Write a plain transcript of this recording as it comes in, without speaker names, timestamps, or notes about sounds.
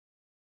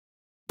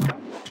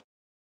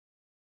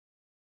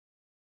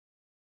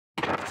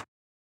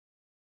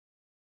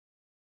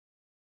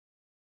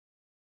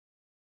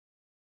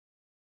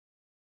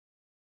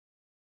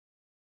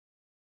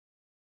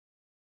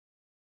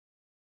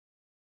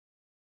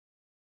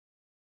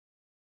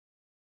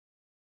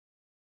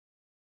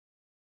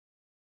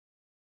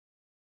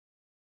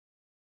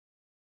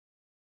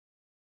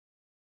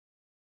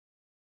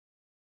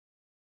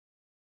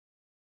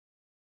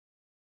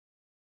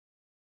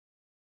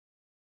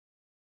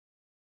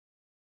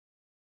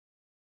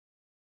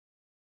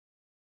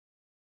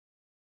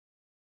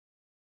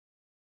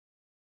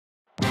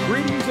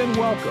Greetings and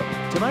welcome.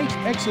 Tonight's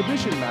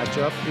exhibition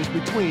matchup is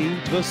between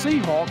the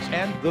Seahawks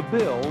and the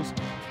Bills.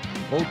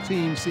 Both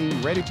teams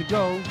seem ready to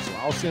go, so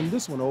I'll send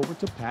this one over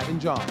to Pat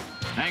and John.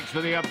 Thanks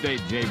for the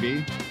update,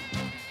 JB.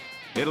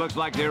 It looks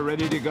like they're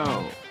ready to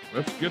go.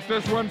 Let's get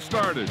this one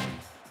started.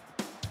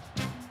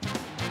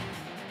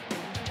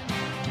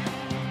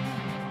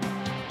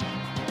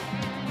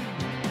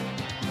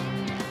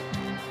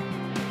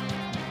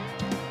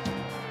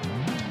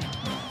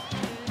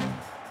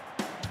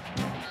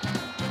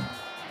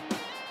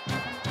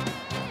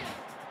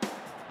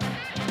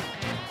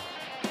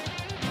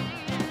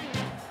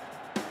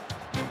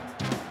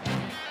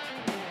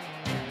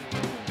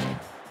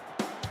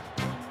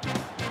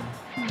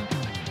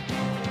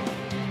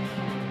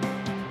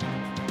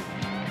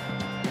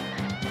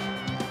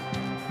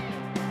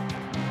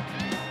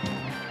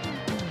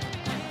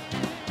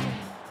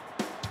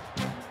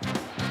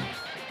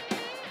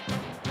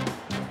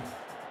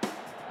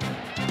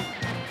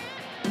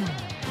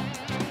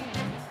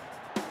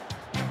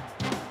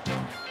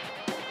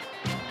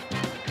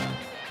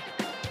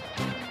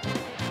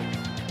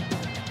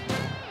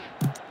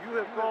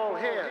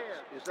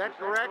 Is that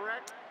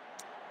correct?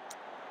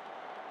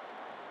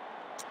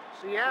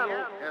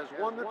 Seattle has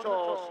won the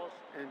toss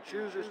and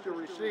chooses to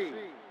receive.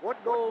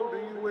 What goal do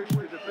you wish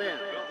to defend?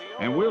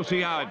 And we'll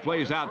see how it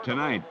plays out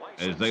tonight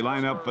as they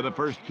line up for the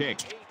first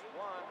kick.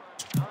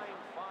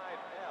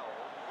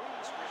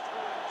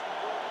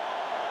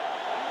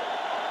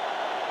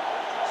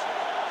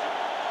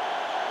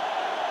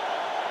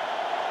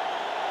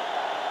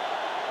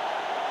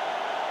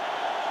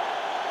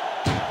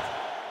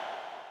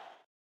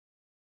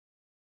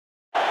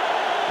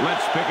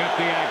 Let's pick up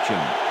the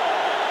action.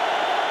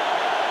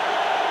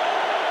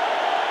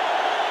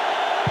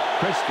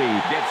 Christie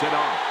gets it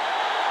off.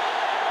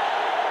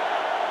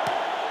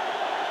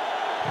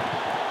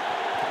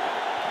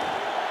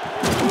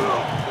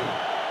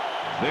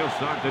 They'll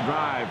start the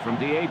drive from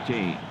the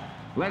 18.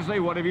 Leslie,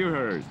 what have you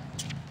heard?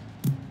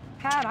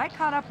 Pat, I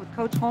caught up with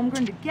Coach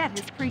Holmgren to get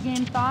his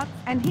pregame thoughts,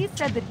 and he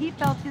said that he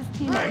felt his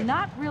team had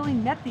not really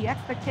met the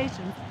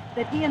expectations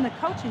that he and the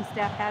coaching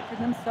staff had for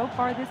them so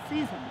far this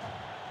season.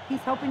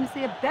 He's hoping to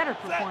see a better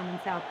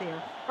performance out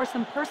there, or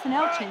some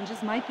personnel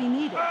changes might be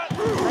needed.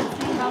 Let's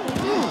see how they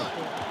do out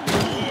there.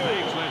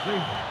 Thanks,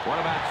 Leslie. What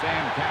about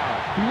Sam Cowell?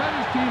 He led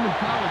his team in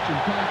college and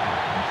tackling.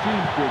 He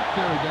seems to have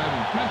carried that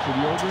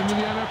intensity over into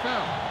the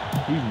NFL.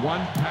 He's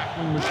one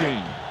tackling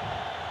machine.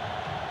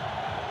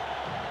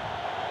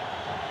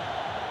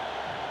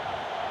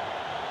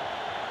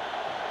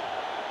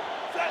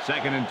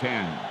 Second and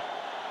 10.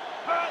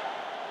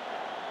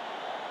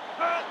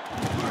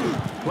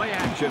 Play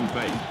action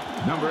fake.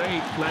 Number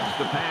 8 lets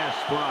the pass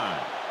fly.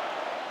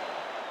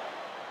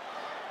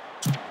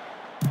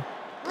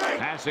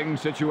 Passing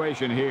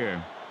situation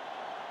here.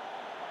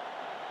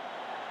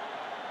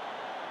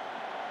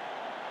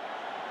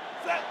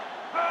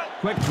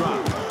 Quick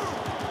drop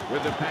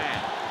with the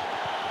pass.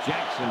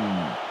 Jackson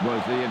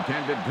was the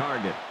intended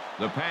target.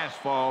 The pass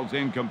falls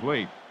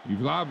incomplete.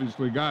 You've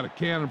obviously got a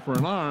cannon for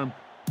an arm,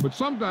 but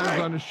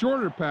sometimes on the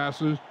shorter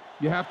passes,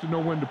 you have to know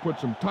when to put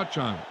some touch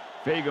on it.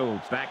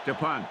 Fagels back to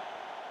punt.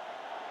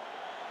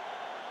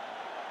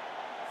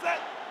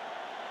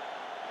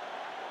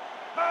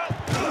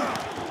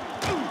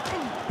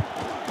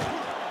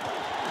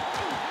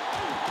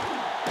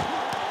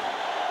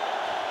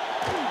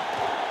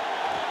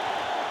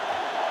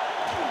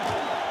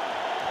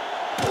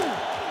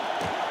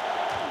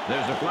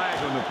 There's a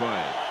flag on the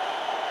play.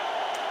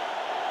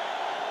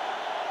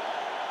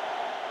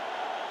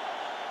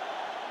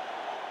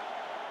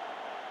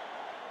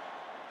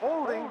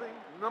 Holding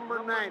number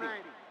 90,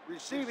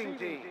 receiving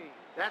team.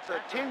 That's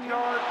a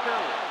 10-yard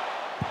penalty.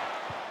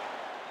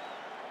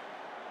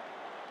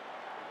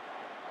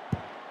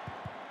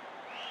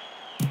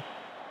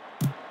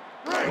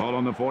 Ball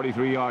on the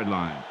 43-yard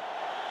line.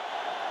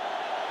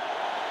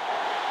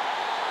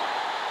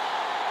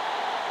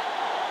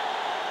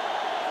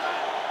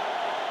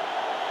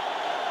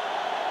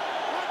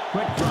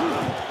 Quick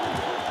drop.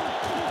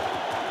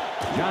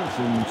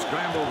 Johnson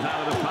scrambles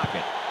out of the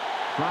pocket.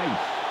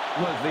 Price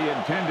was the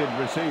intended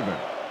receiver.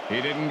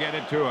 He didn't get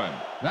it to him.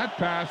 That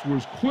pass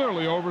was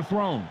clearly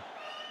overthrown.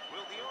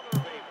 Will the owner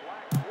of a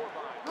black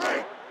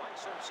 4x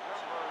license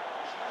number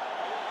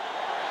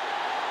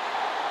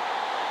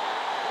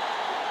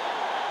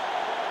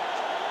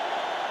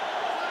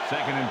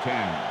Second and 10.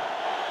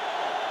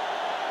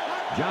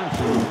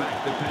 Johnson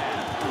back to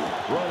pass.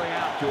 Rolling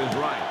out to his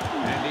right,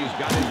 and he's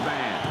got his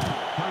man.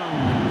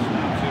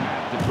 Stops him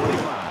at the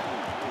 25.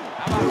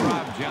 How about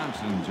Rob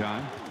Johnson,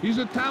 John? He's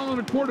a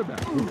talented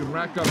quarterback who can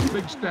rack up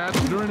big stats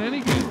during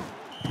any game.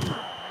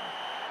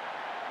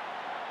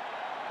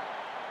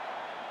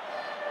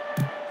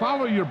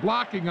 Follow your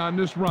blocking on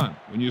this run.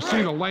 When you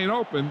see the lane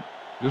open,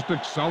 just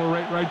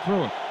accelerate right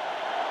through it.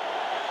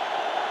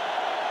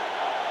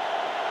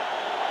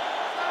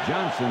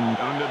 Johnson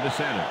under the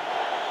center.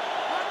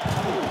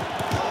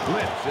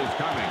 Blitz is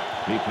coming.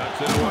 He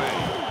cuts it away.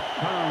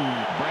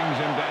 Kern brings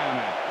him down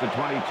at the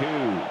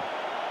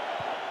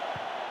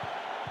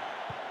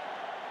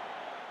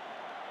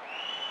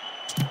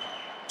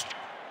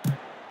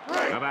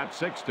 22. About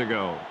 6 to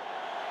go.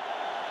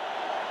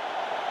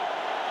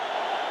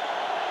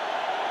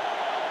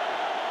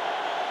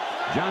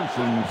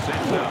 Johnson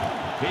sets up.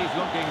 He's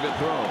looking to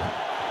throw.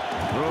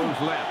 Throws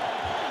left.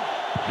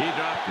 He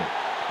dropped it.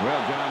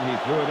 Well, John, he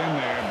threw it in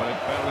there, but it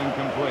fell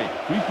incomplete.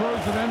 If he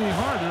throws it any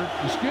harder,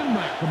 the skin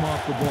might come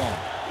off the ball.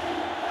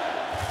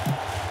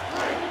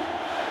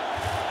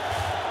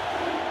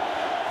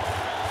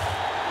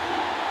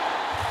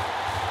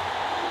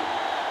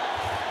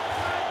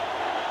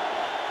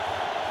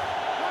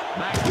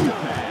 Back to the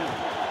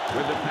pass.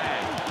 With the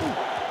pass.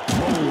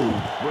 Mold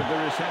with the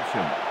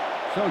reception.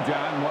 So,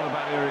 John, what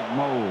about Eric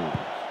Mold?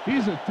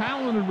 He's a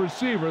talented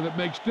receiver that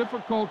makes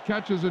difficult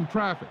catches in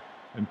traffic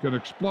and can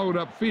explode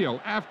upfield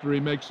after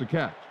he makes the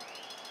catch.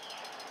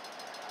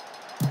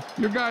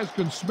 Your guys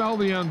can smell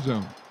the end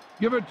zone.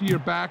 Give it to your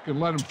back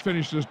and let him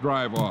finish this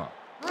drive off.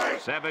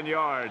 7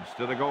 yards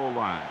to the goal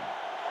line.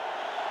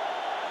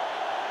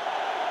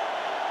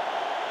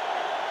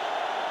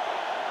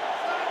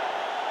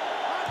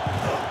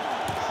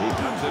 He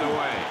puts it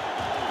away.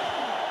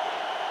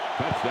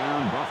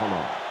 Touchdown,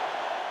 Buffalo.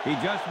 He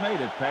just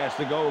made it past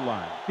the goal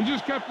line. He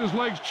just kept his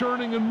legs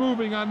churning and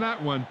moving on that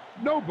one.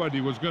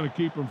 Nobody was going to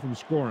keep him from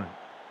scoring.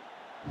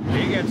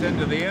 He gets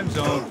into the end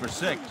zone for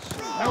 6.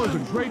 That was a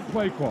great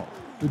play call.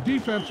 The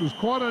defense was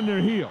caught on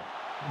their heel,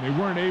 and they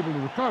weren't able to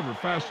recover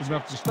fast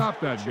enough to stop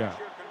that guy.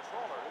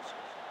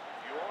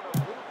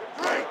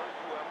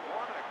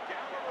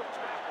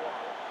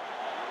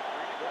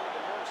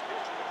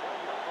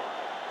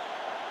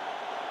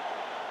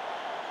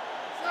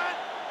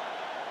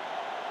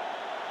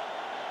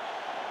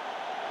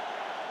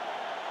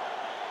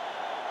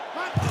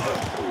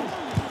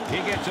 He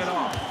gets it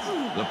off.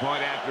 The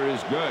point after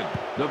is good.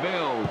 The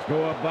Bills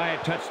go up by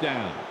a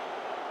touchdown.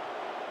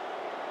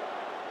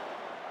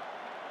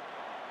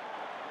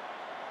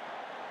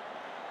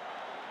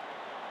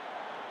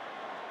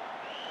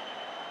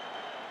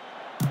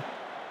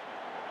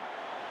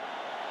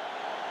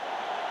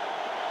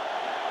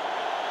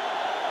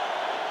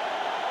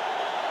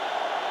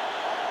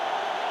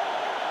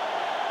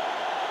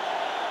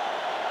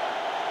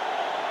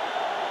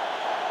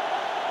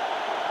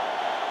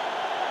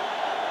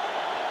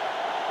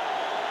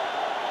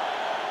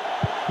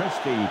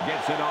 Christie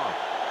gets it off.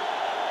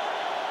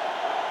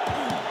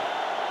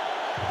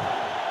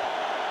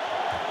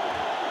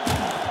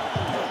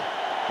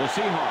 The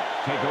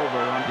Seahawks take over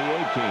on the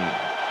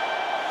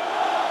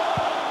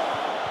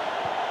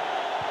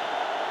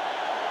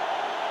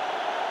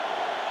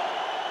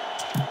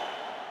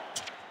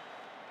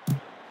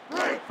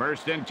 18.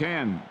 First and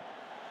 10.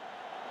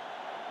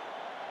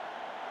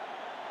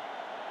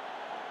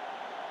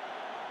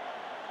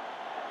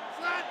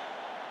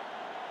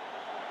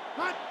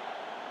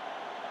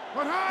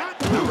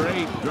 Number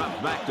 8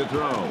 drops back to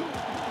throw.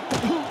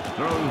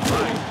 Throws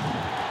right.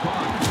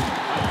 Caught.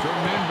 A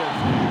tremendous.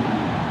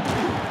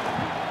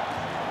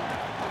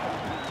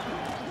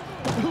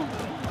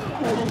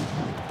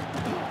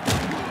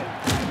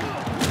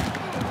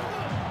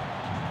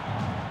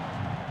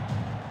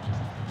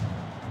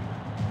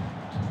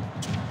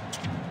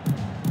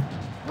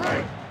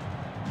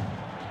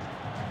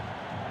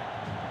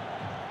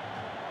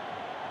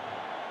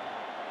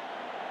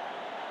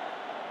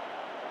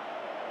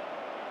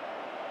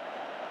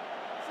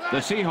 The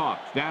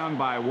Seahawks down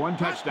by 1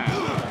 touchdown.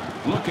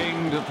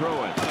 Looking to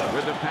throw it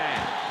with the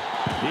pass.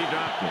 He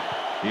dropped it.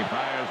 He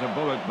fires a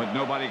bullet, but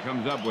nobody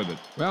comes up with it.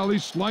 Well, he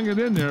slung it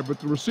in there, but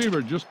the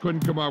receiver just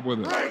couldn't come up with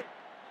it.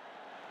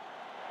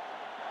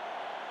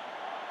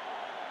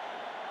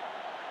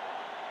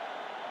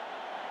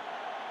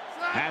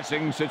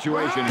 Passing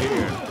situation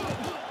here.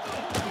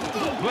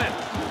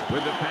 Blitz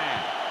with the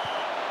pass.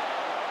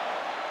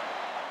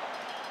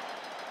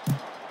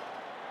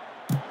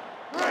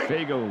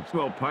 Eagles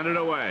will punt it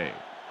away.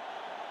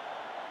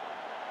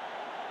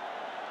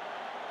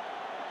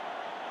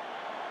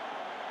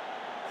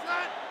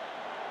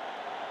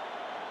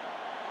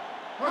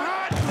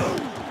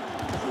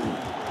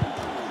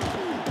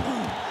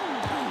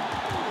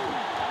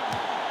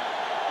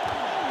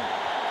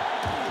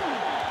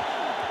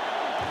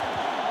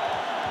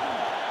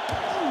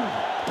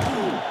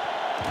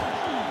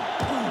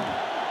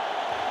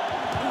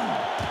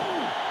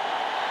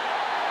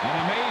 An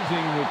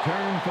amazing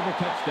return for the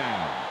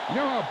touchdown. You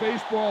know how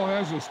baseball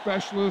has a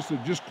specialist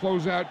that just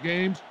close out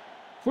games?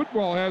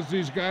 Football has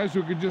these guys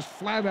who can just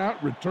flat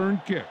out return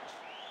kicks.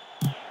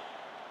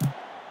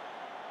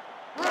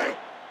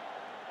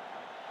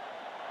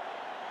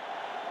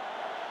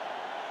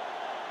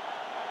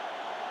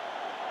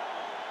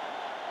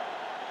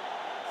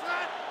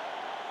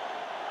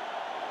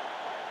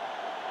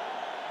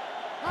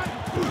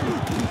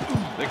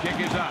 The kick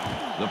is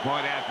up. The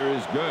point after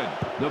is good.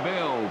 The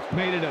Bills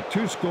made it a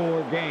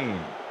 2-score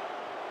game.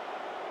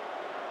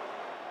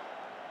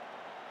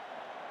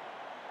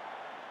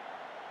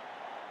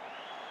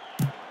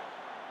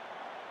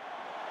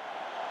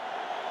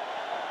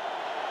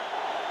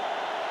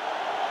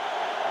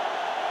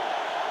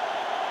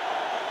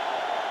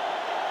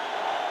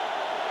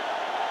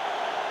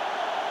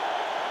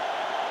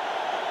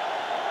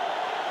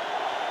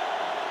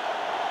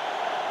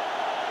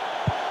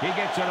 He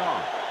gets it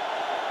off.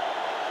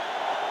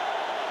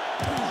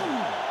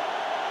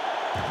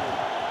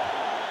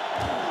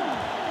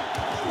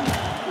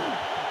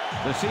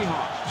 The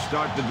Seahawks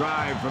start the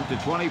drive from the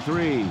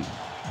 23.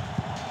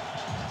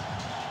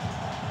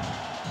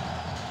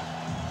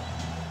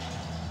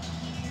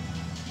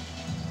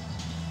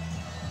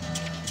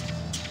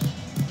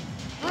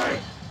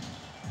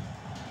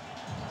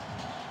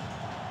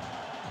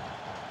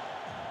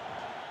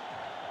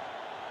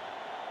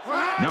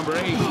 Number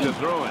 8 to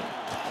throw it.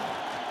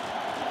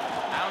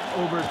 Out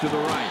over to the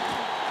right.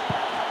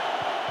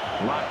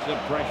 Lots of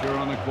pressure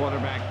on the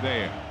quarterback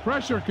there.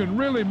 Pressure can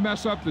really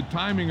mess up the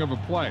timing of a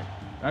play.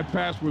 That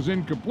pass was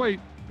incomplete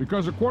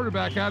because the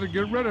quarterback had to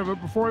get rid of it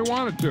before he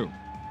wanted to.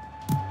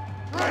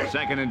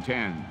 2nd and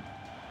 10.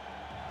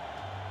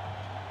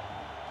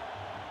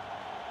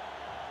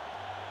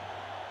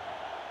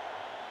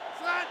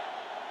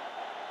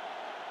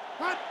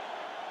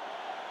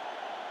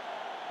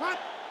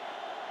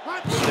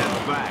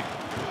 Steps back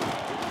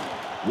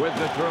with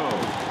the throw.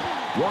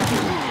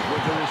 Walker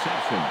with the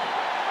reception.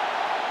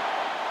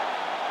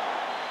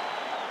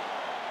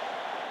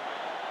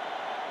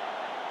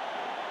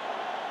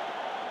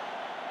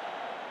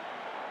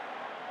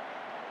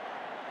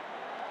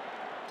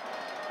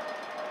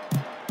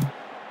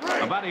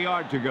 About a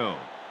yard to go.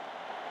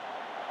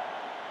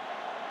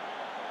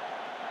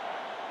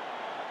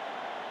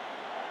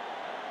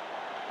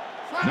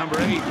 Number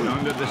 8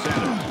 under the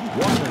center.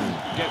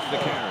 Waters gets the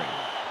carry.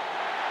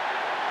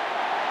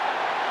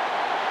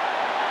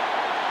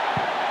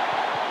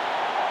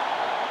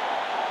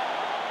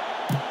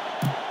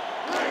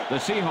 The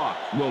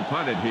Seahawks will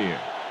punt it here.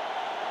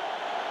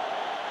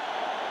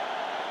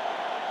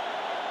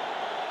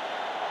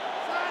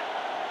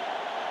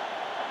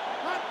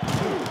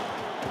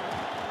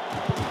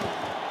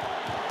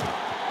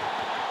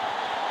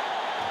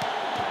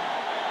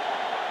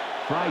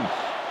 Price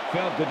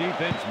felt the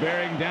defense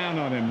bearing down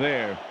on him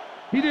there.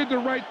 He did the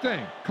right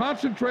thing,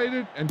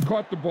 concentrated and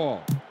caught the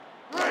ball.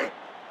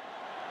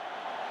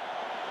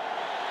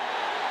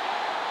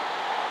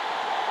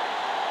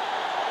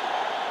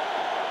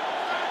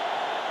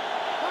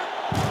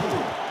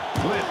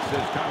 Blitz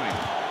is coming.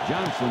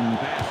 Johnson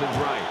passes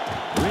right.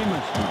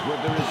 Remus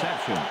with the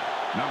reception.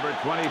 Number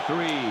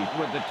 23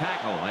 with the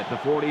tackle at the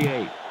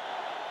 48.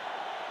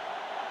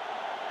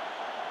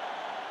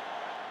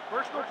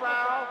 Personal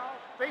foul,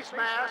 face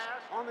mask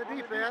on the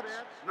defense,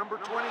 number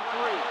 23.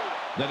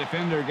 The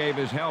defender gave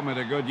his helmet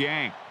a good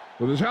yank.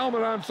 With his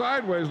helmet on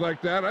sideways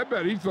like that, I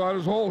bet he thought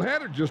his whole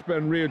head had just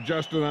been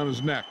readjusted on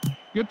his neck.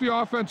 Get the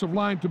offensive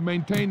line to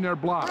maintain their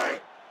block.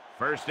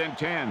 1st and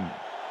 10.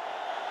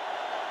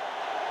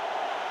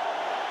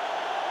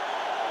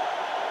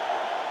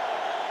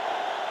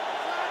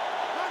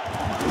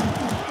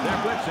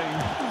 They're blitzing.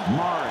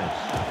 Morris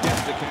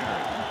gets the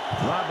carry.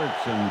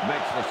 Robertson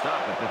makes the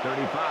stop at the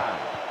 35.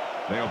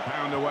 They'll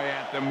pound away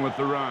at them with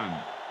the run.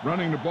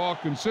 Running the ball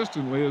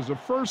consistently is the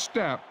first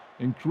step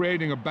in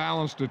creating a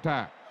balanced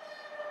attack.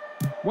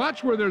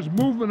 Watch where there's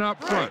movement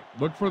up front.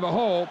 Look for the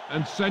hole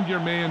and send your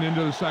man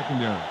into the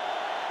secondary.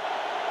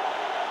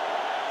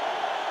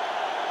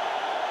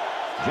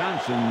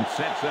 Johnson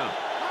sets up.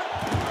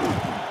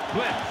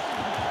 Blitz.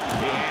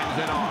 He hands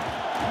it off.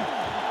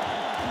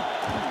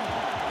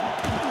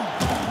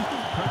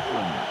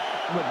 Kirkland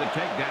with the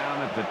takedown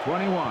at the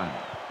 21.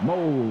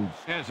 Moles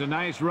has a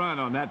nice run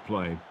on that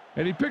play.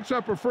 And he picks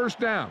up a first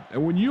down.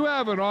 And when you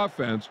have an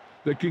offense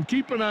that can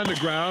keep it on the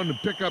ground and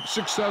pick up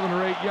 6, 7,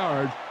 or 8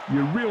 yards,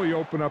 you really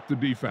open up the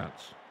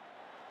defense.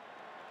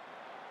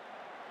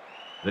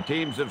 The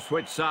teams have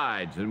switched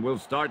sides and will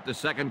start the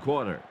 2nd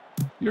quarter.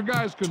 Your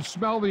guys can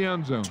smell the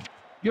end zone.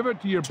 Give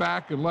it to your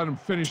back and let them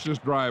finish this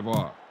drive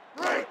off.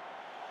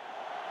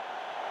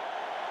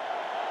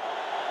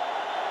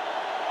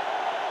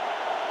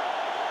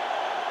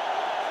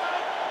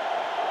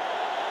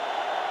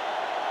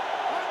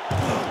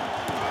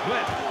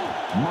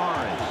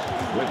 Morris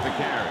with the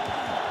carry.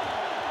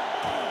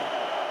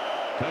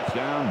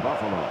 Touchdown,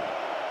 Buffalo.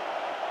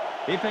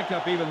 He picked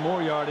up even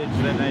more yardage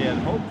than they had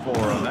hoped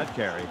for on that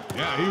carry.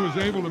 Yeah, he was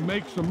able to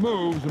make some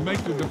moves and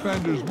make the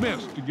defenders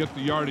miss to get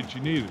the yardage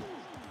he needed.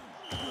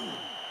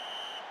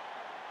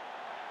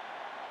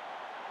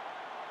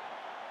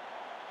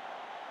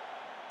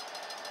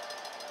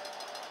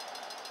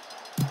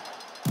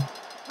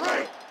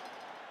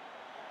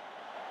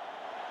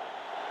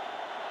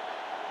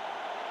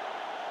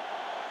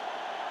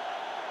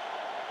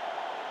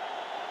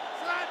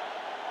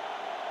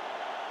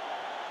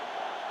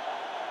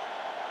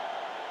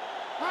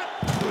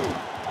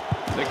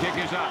 The kick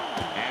is up,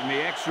 and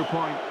the extra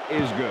point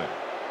is good.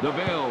 The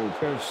Bills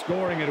are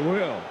scoring at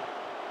will.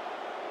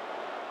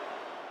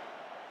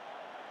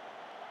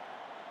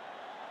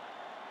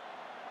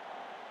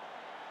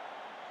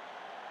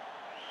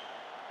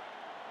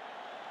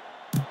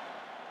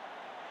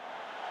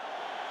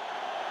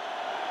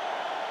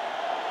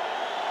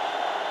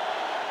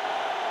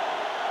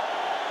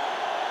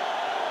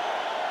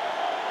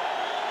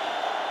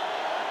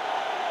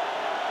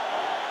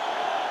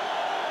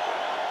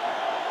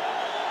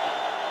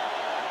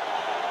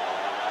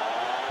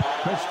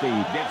 Christie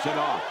gets it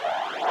off.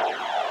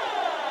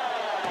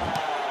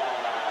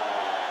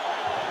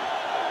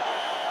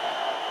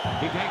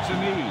 He takes a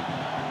knee.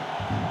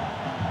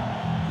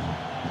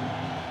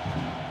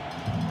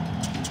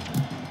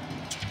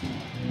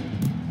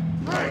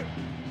 Right.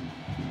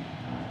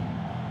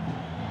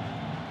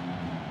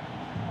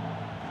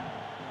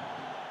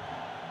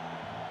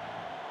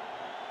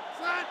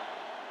 Set.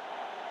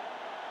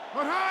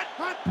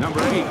 Hot.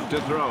 Number 8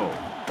 to throw.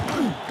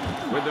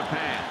 With the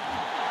pass.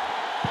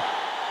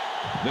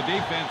 The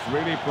defense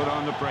really put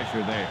on the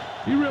pressure there.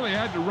 He really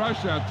had to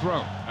rush that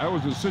throw. That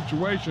was a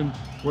situation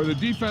where the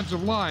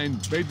defensive line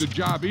made the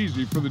job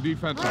easy for the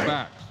defensive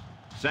backs.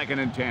 2nd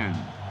and 10.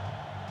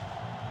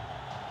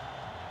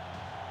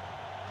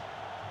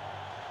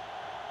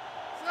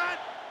 Set.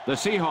 The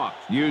Seahawks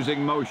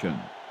using motion.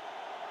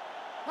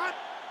 Hot.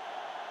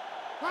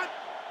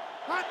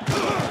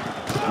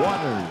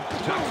 Waters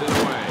tucks it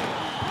away.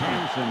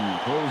 Hanson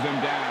pulls him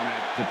down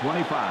at the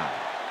 25.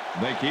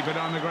 They keep it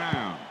on the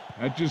ground.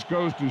 That just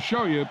goes to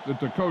show you that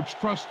the coach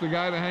trusts the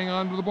guy to hang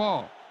on to the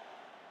ball.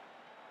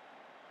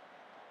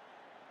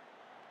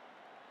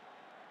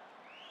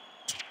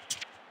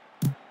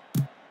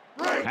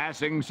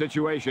 Passing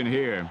situation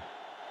here.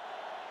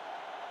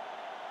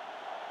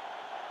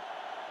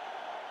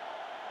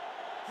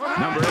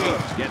 Number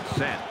 8 gets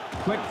set.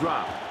 Quick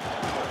drop.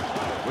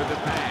 With the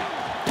pass.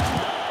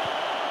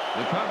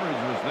 The coverage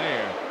was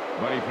there,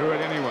 but he threw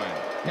it anyway.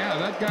 Yeah,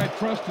 that guy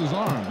trusts his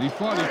arm. He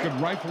thought he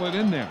could rifle it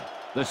in there.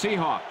 The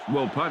Seahawks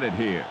will punt it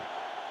here.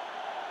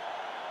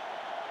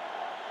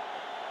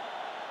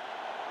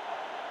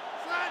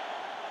 Set.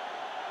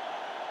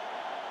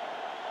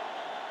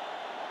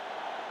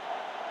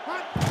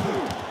 Hot.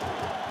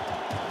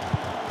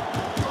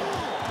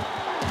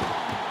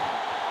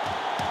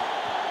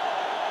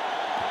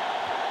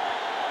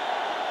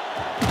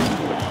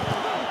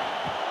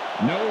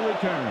 No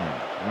return.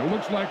 And it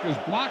looks like his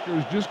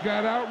blockers just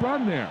got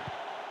outrun there.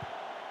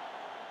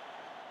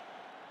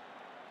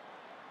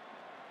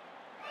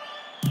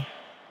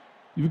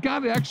 You've got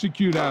to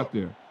execute out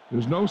there.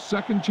 There's no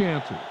second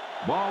chances.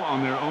 Ball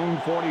on their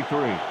own 43.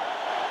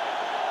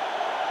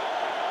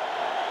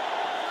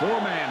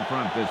 4-man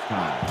front this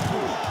time.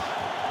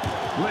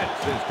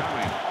 Blitz is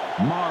coming.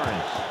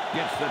 Morris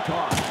gets the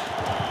toss.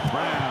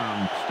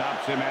 Brown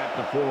stops him at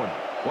the 40.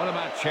 What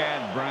about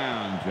Chad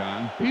Brown,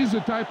 John? He's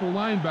the type of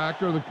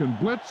linebacker that can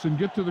blitz and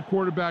get to the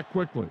quarterback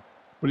quickly,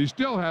 but he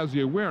still has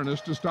the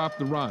awareness to stop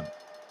the run.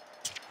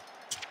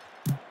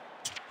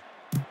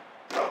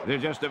 They're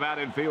just about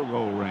in field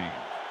goal range.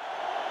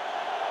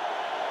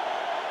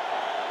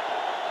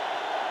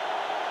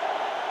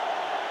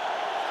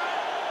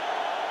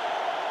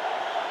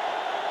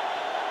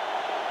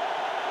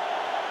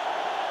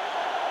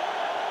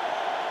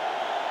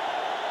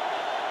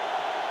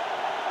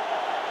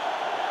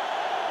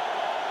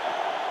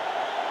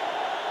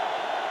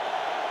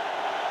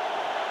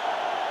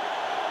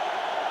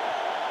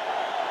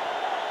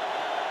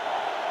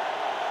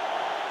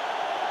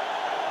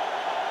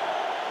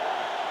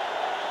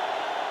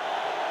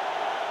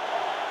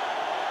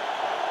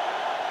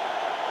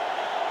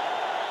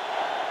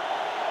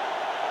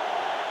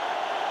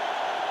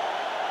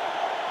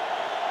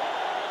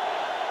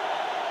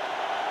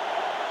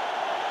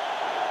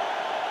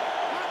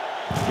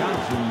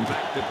 Johnson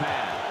back to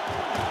pass.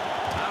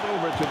 Out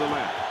over to the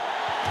left.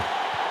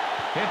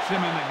 Hits him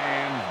in the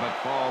hands, but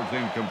falls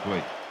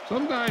incomplete.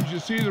 Sometimes you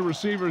see the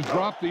receivers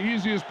drop the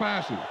easiest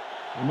passes.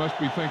 They must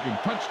be thinking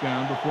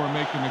touchdown before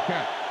making the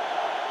catch.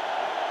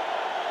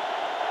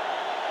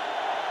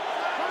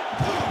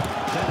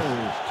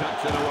 Centers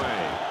tucks it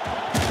away.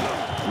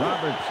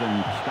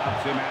 Robertson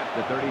stops him at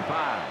the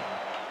 35.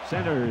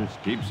 Centers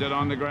keeps it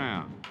on the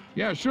ground.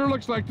 Yeah, sure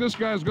looks like this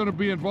guy's going to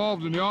be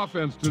involved in the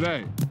offense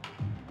today.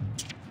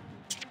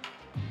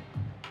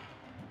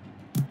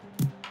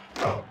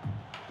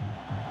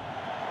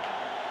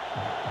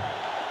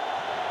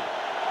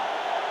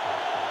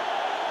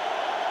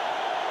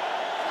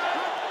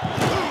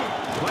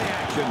 Play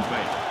action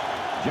fake.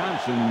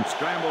 Johnson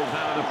scrambles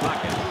out of the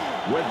pocket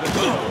with the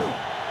throw.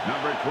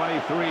 Number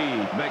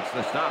 23 makes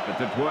the stop at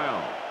the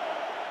 12.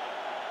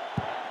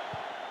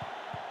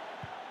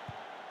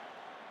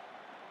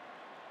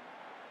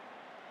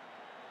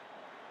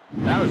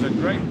 That was a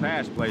great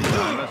pass play,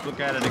 John. Let's look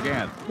at it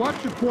again.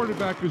 Watch the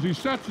quarterback as he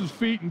sets his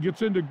feet and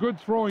gets into good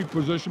throwing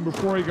position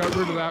before he got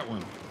rid of that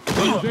one.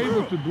 He was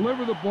able to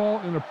deliver the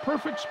ball in a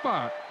perfect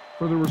spot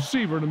for the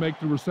receiver to make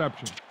the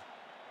reception.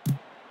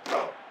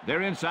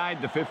 They're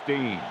inside the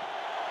 15.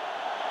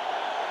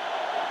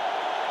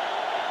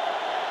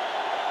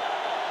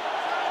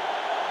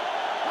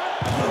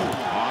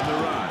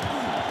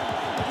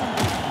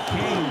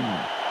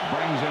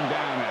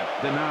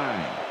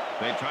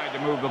 They tried to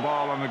move the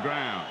ball on the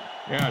ground.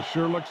 Yeah,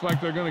 sure looks like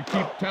they're going to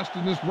keep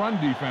testing this run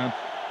defense.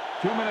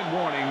 2-minute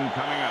warning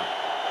coming up.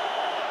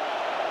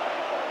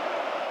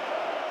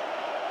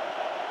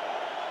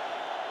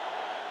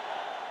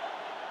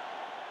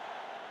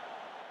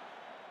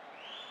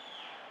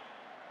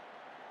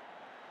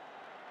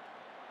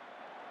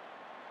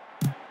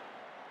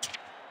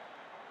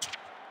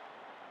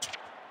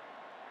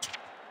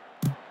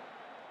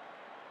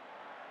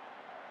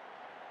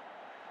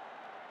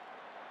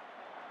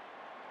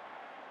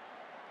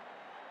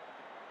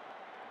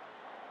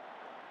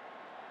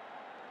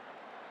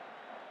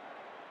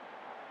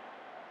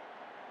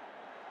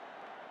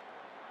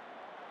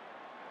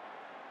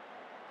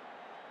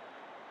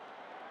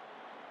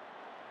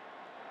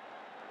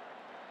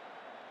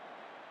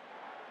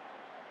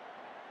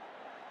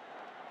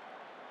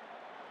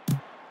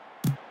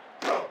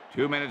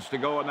 Two minutes to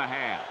go in the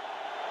half.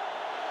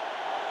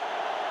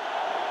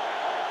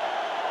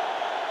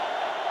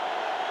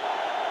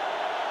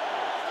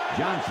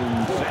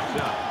 Johnson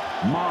sets up.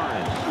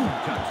 Morris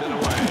tucks it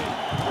away.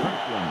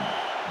 Kirkland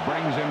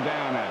brings him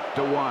down at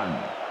the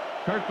 1.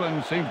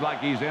 Kirkland seems like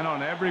he's in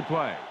on every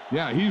play.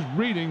 Yeah, he's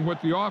reading what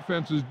the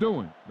offense is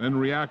doing, then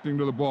reacting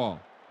to the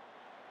ball.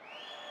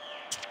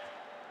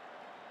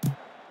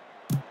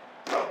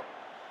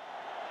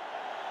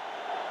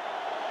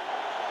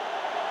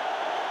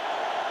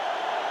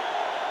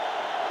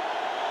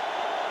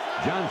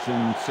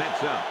 Johnson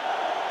sets up.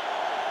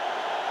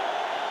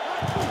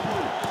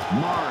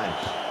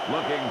 Morris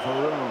looking for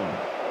room.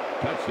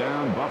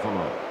 Touchdown,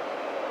 Buffalo.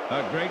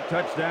 A great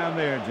touchdown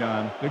there,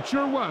 John. It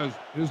sure was.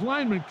 His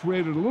lineman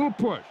created a little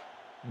push,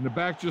 and the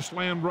back just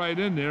slammed right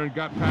in there and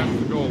got past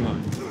the goal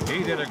line.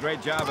 He did a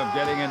great job of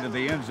getting into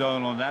the end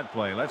zone on that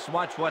play. Let's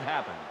watch what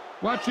happened.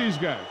 Watch these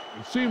guys.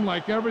 It seemed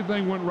like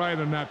everything went right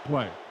on that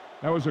play.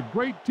 That was a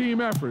great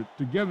team effort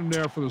to get him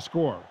there for the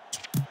score.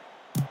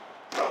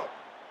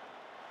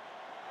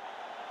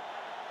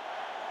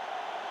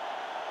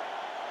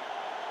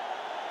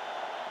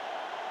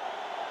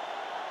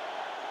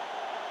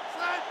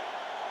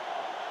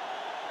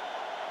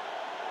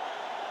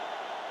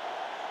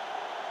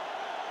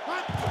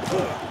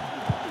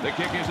 The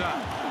kick is up.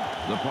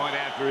 The point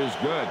after is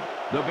good.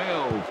 The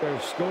Bills are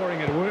scoring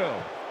at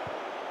will.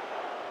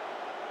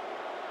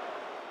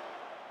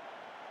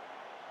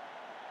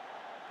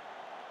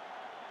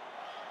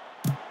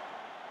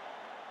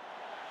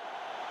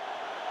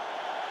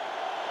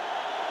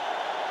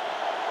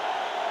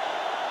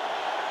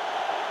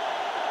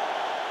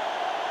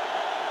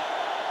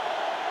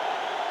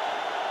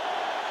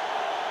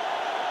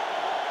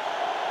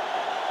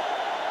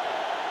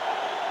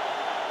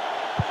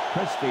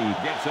 Christie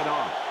gets it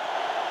off.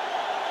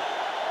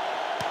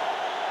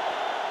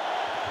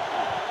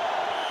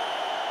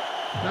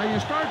 Now you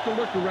start to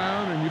look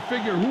around and you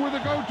figure, who are the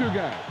go-to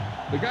guys?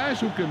 The guys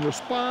who can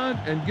respond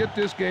and get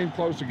this game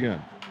close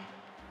again.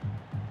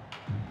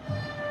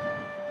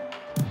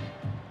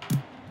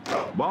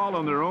 Ball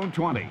on their own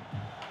 20.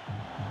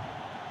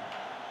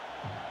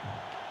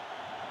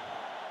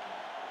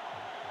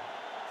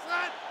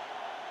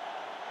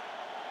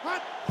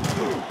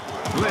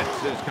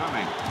 Blitz is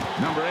coming.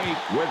 Number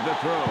 8 with the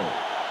throw.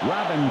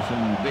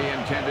 Robinson, the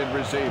intended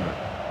receiver.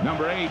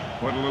 Number 8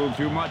 put a little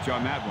too much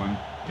on that one.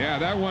 Yeah,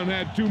 that one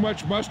had too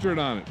much mustard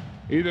on it.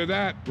 Either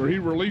that or he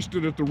released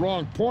it at the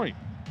wrong point.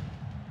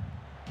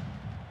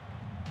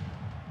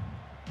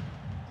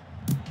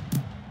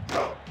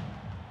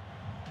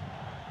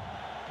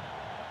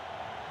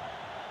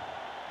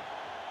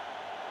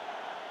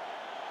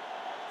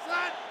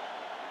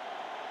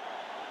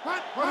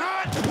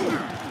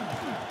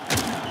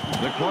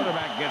 The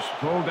quarterback gets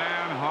pulled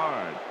down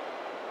hard.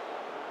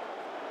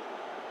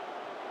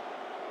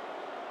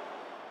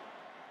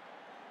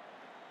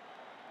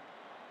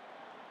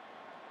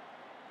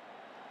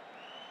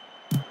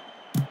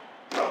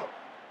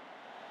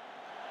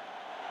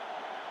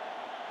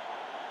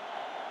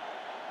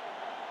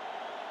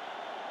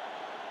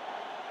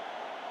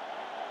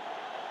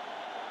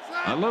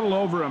 A little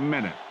over a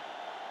minute.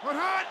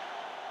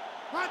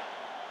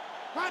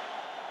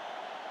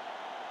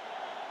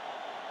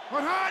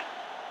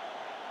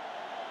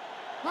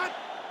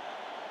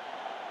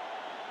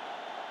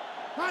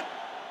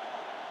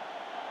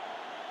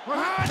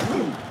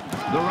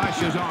 The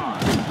rush is on.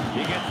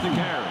 He gets the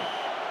carry.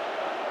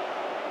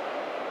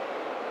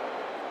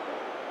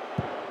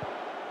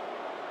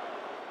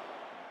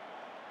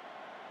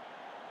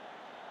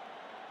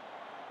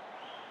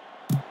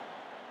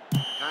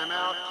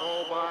 Timeout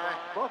called by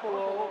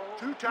Buffalo.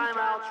 2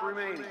 timeouts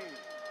remaining.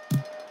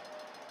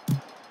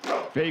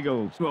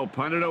 Fagels will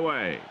punt it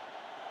away.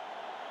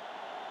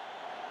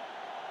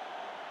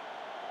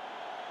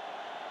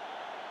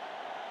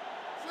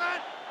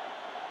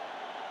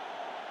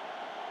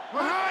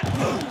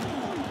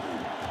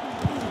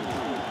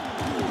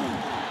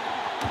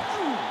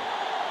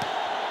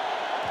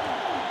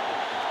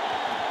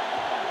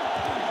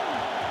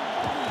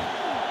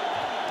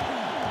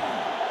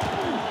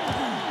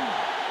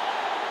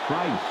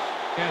 Price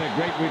had a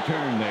great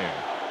return there.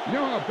 You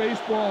know how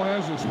baseball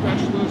has a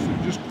specialist that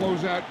can just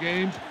close out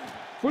games.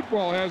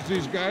 Football has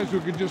these guys who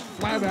can just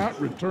flat out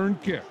return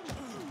kicks.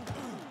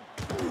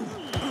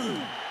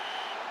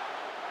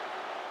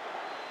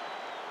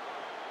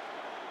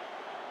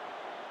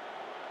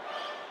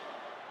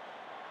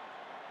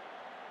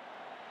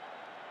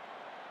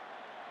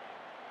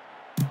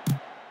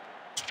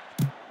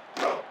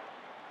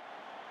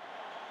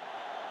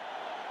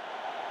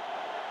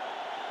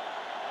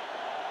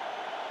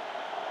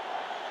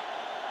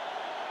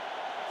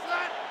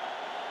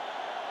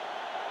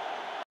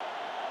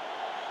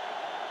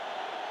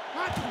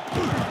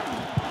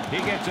 He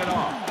gets it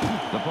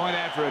off. The point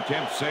after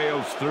attempt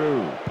sails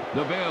through.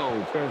 The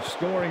Bills are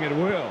scoring at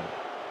will.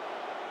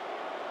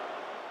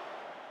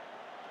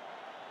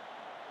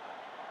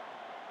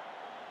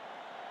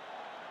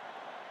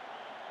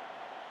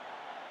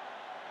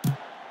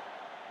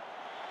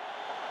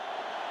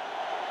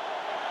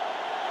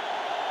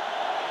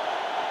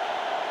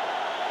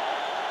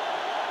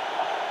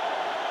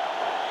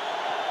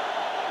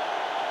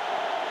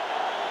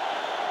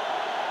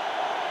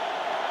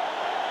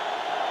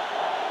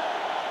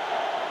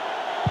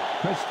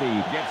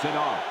 Christie gets it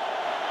off.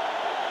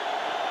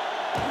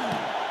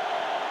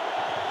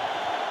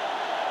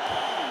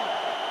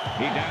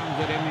 He downs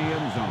it in the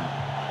end zone.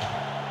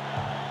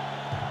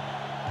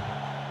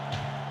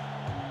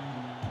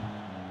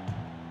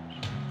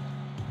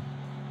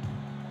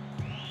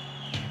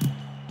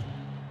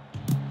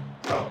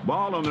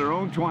 Ball on their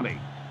own 20.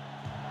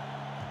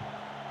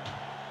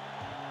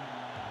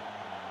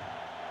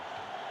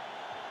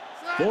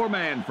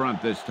 Four-man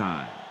front this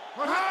time.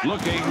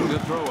 Looking to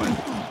throw it.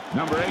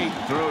 Number 8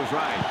 throws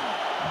right.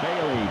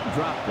 Bailey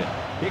dropped it.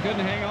 He couldn't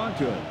hang on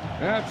to it.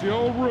 That's the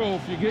old rule.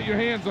 If you get your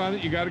hands on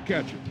it, you got to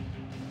catch it.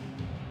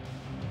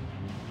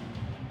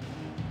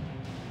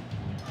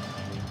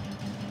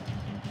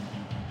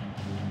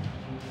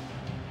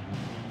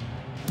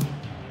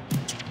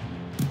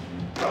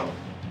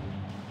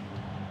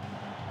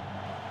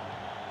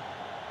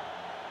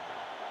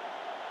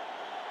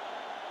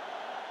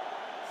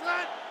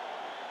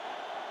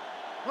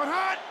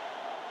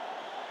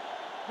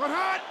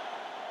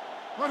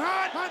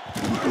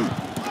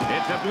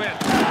 It's a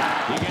blitz.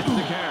 He gets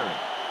the carry.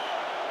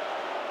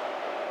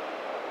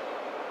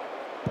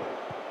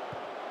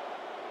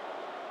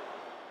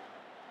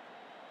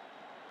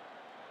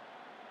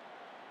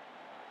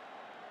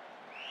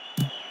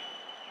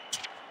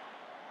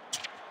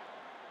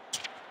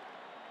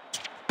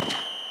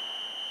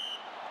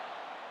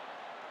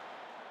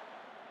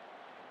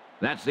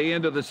 That's the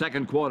end of the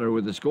second quarter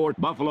with the score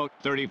Buffalo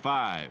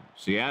 35,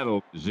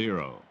 Seattle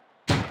 0.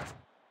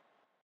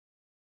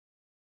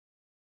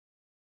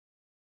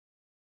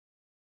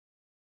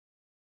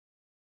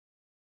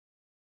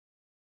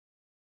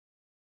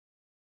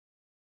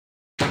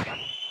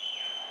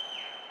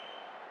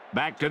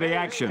 Back to the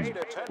action.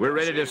 We're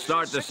ready to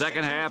start the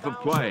second half of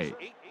play.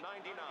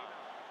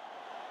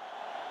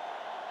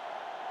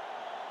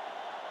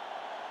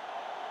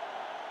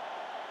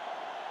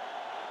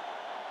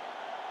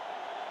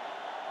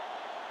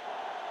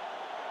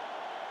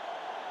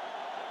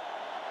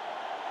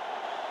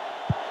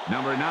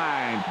 Number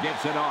 9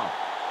 gets it off.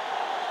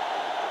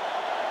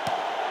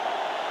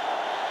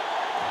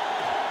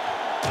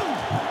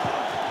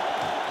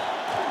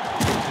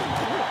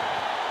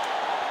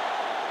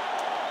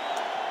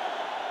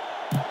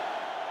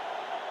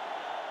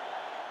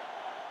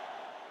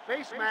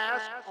 Face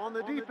mask on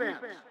the defense,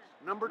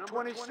 number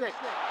 26.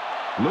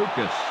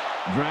 Lucas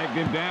dragged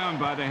him down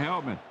by the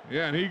helmet.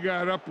 Yeah, and he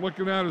got up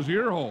looking out his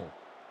ear hole.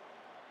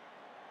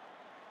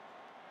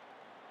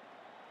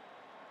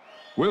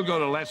 We'll go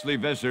to Leslie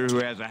Visser, who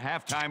has a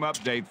halftime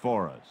update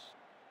for us.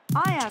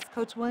 I asked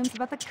Coach Williams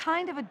about the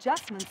kind of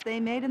adjustments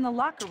they made in the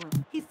locker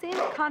room. He seemed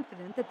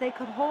confident that they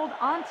could hold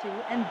onto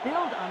and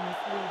build on this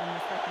lead in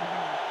the second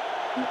half.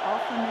 He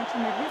also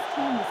mentioned that his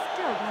team was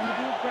still going to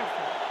be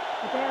aggressive,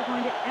 but they are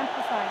going to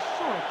emphasize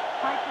short,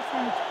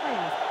 high-percentage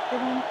plays that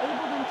will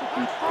enable them to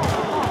control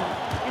the ball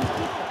and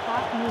keep the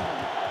clock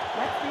moving.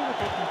 Let's see what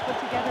they can put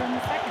together in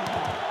the second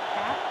half.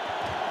 Pat?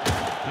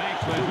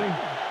 Thanks, Leslie.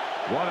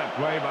 What a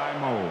play by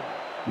Mo.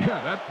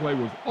 Yeah, that play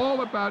was all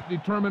about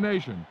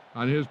determination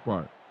on his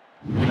part.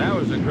 That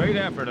was a great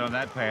effort on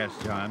that pass,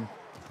 John.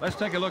 Let's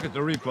take a look at the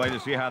replay to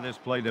see how this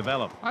play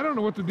developed. I don't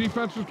know what the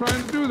defense was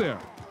trying to do there.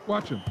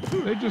 Watch them.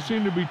 They just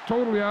seem to be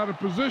totally out of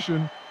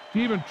position to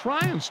even try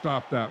and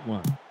stop that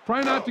one.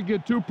 Try not to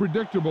get too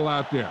predictable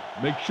out there.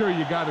 Make sure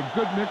you got a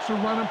good mix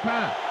of run and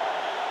pass.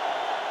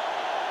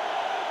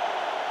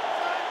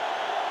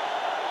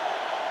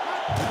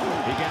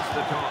 He gets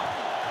the toss.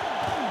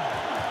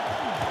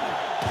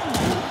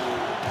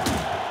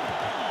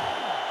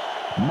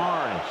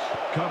 Morris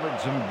covered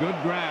some good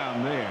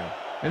ground there.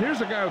 And here's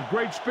a guy with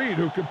great speed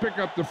who can pick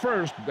up the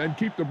first and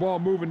keep the ball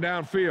moving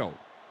downfield.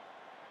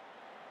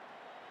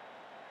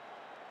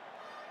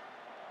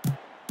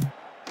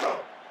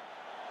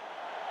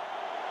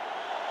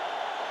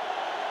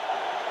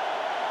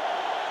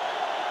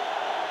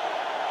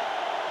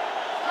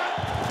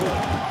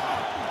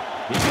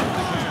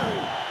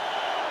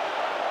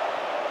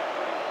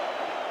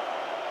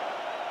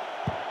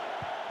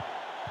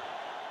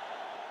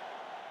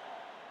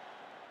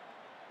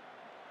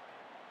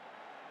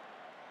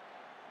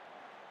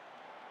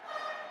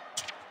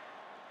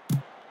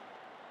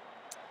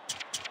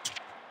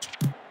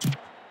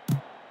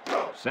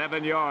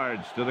 7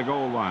 yards to the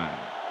goal line.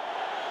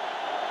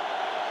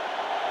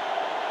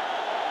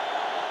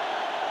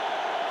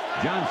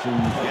 Johnson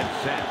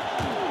gets set.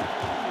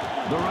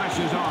 The rush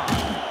is on.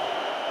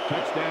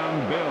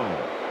 Touchdown,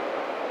 Bills.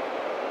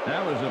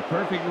 That was a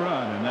perfect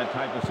run in that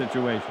type of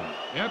situation.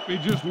 Yep, he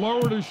just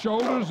lowered his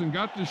shoulders and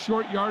got the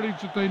short yardage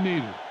that they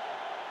needed.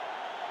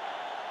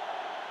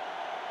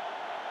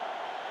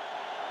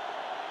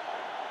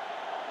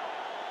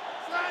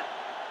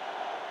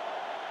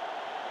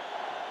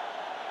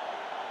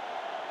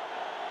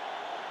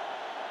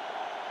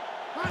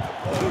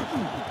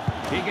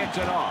 He gets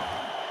it off.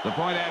 The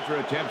point after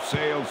attempt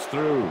sails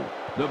through.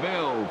 The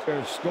Bills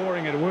are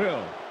scoring at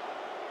will.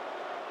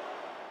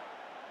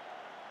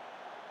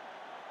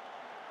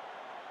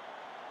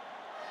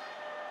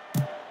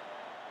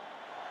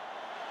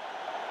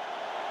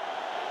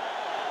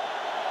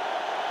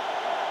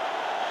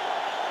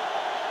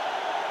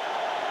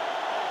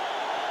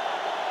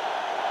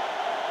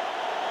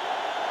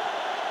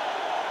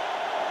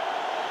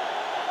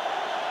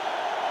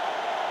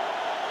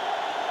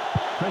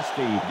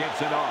 Christie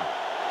gets it off.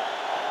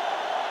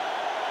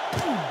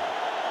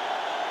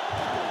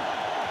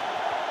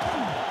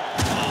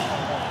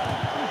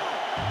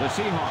 The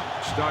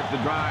Seahawks start the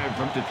drive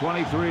from the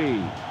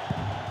 23.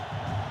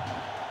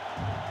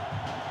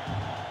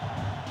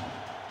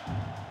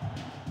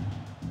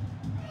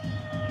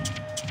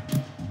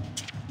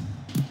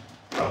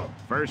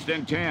 First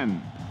and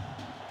 10.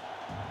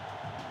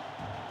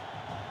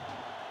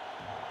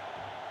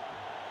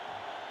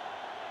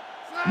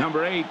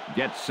 Number 8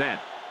 gets set.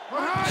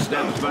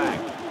 Steps back.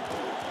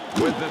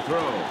 With the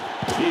throw.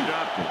 He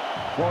dropped it.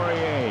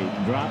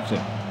 Poirier drops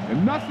it.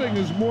 And nothing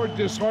is more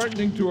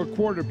disheartening to a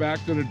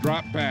quarterback than a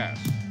drop pass.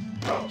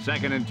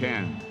 Second and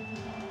 10.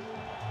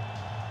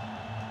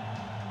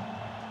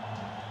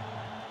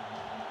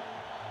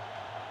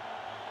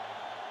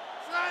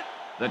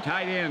 The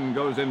tight end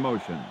goes in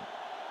motion.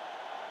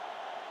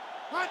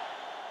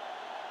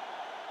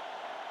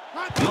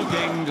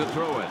 Looking to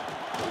throw it.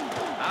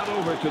 Out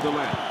over to the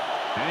left.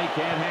 And he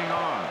can't hang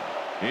on.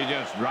 He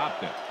just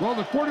dropped it. Well,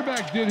 the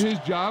quarterback did his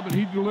job, and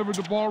he delivered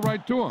the ball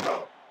right to him.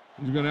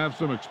 He's going to have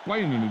some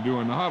explaining to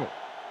do in the huddle.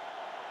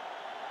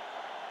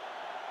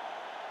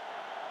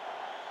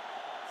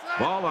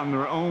 Ball on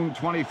their own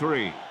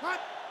 23.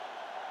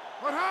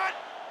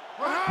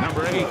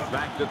 Number 8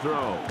 back to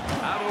throw.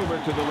 Out over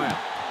to the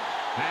left.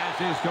 Pass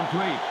is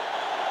complete.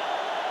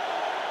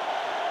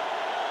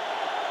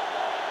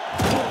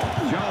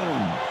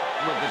 Jones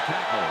with the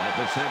tackle at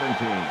the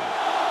 17.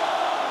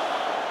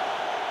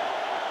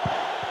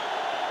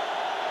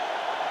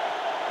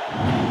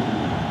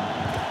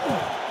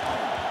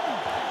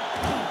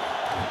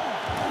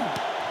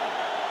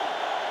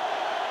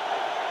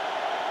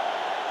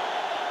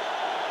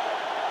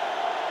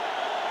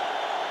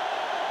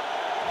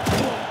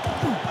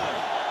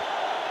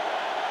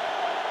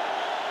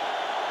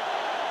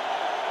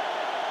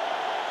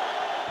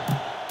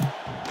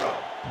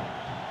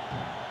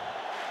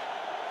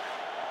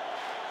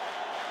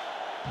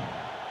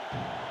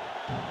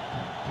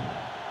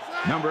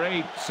 Number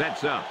 8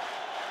 sets up.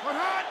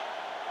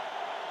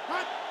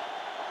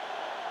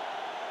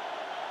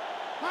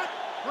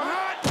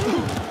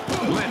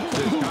 Blitz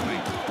is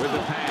coming with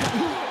the pass.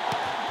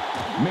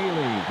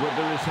 Mealy with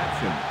the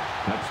reception.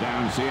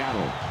 Touchdown,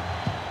 Seattle.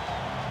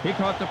 He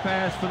caught the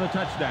pass for the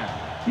touchdown.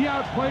 He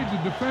outplayed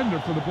the defender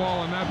for the ball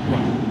on that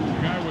play.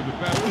 The guy with the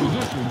best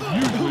position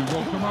usually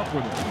will come up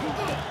with it.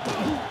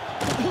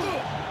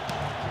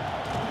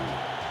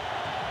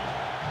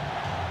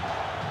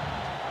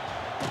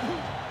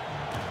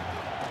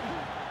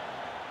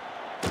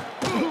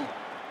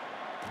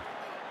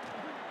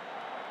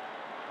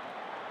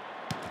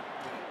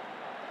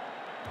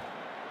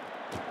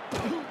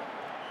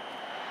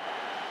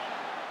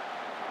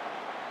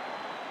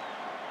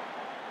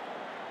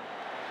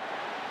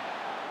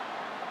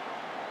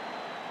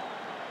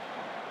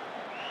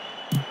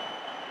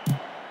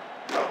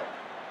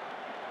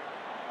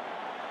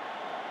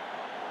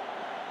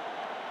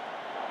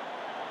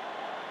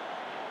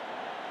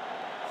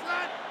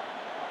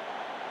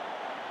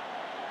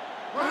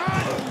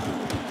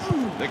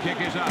 The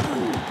kick is up.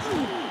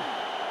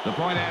 The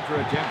point after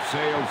attempt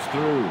sails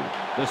through.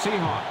 The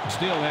Seahawks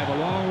still have a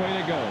long way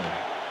to go.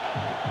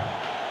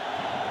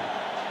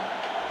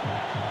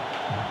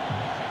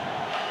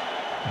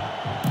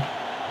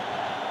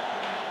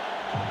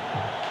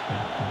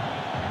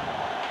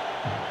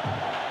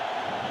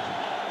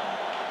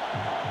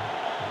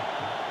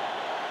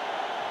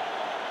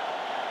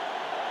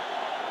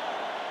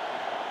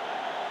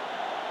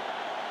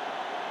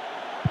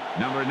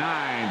 Number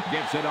 9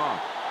 gets it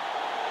off.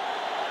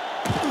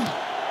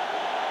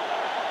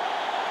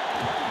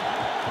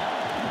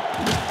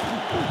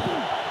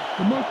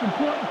 The most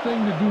important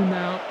thing to do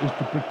now is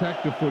to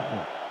protect the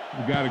football.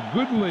 You got a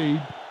good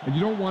lead, and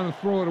you don't want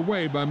to throw it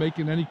away by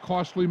making any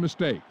costly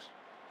mistakes.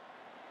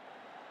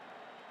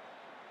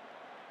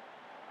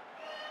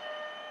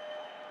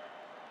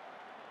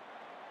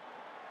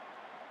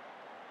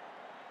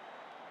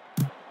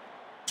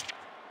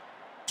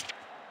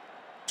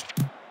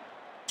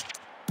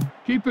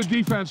 Keep the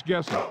defense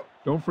guessing.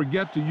 Don't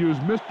forget to use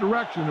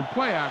misdirection and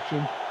play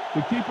action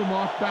to keep them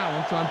off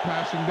balance on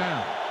passing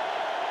down.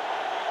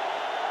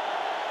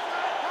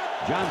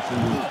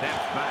 Johnson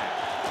steps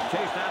back.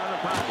 Chased out of the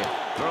pocket.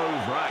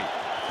 Throws right.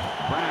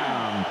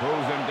 Brown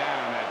pulls him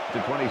down at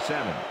the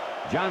 27.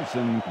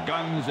 Johnson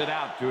guns it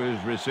out to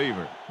his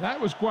receiver.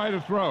 That was quite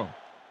a throw.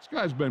 This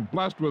guy's been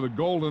blessed with a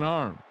golden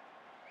arm.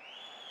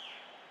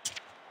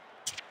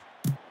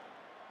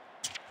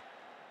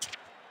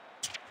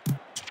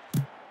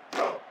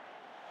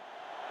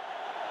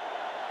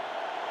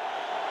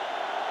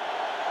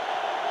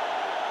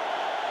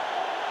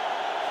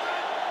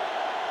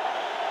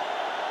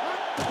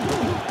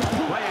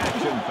 Play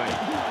action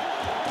fake.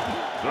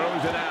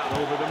 Throws it out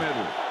over the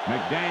middle.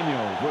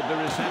 McDaniels with the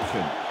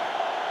reception.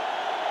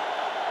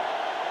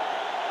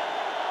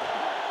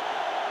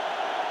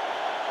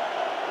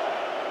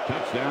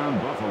 Touchdown,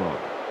 Buffalo.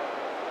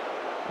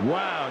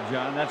 Wow,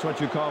 John, that's what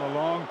you call a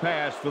long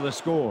pass for the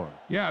score.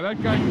 Yeah,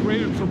 that guy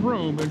created some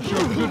room and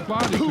showed good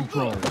body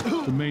control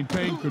to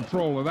maintain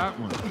control of that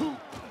one.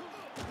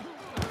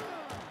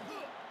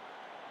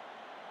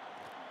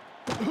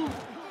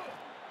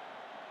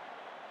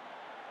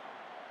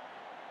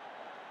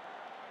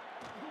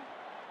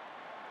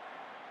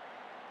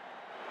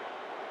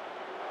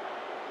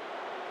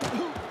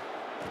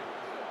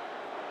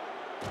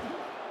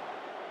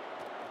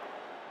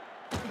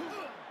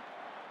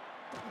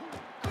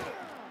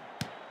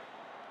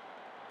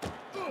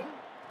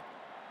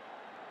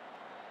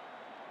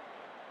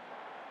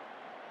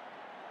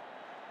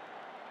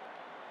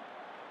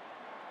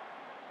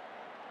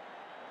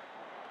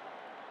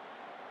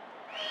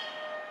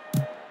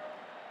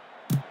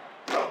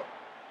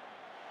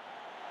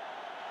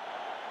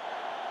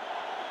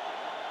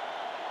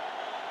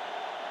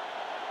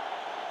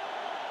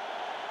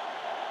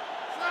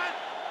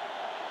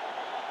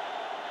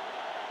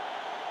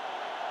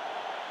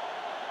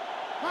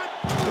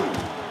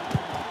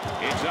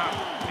 It's up,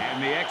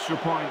 and the extra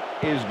point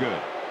is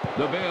good.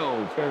 The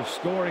Bills are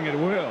scoring at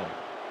will.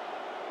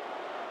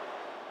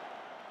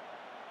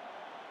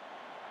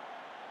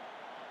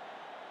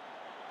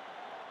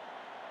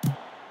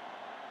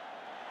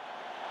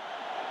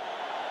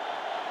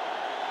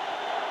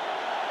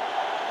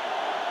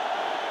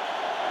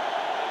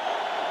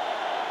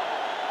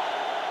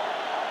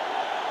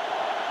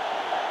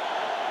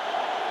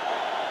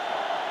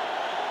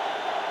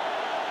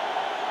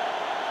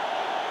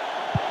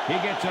 He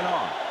gets it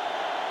off.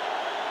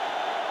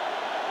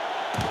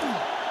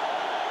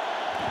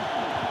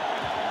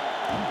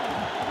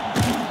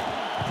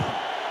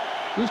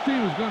 This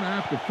team is going to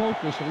have to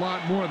focus a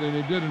lot more than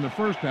they did in the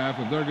first half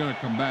if they're going to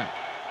come back.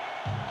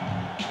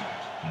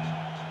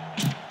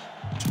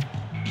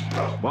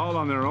 Ball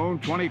on their own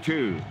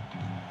 22.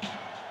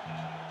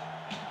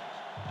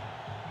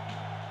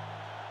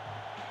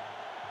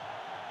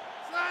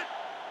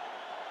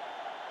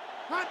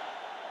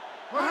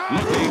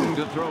 Looking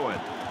to throw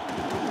it.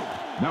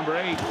 Number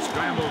 8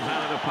 scrambles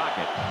out of the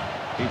pocket.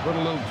 He put a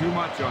little too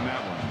much on that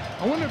one.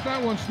 I wonder if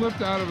that one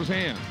slipped out of his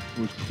hand.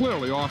 It was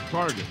clearly off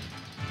target.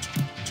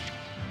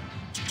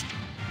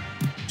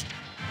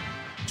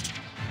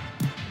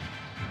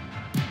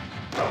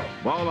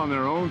 Ball on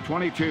their own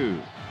 22.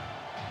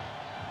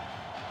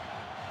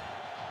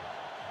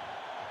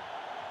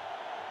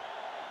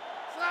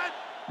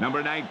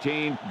 Number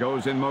 19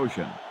 goes in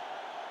motion.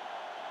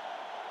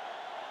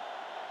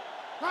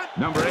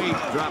 Number 8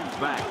 drops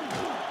back.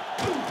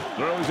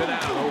 Throws it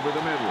out over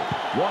the middle.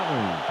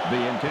 Waters,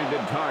 the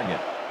intended target.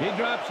 He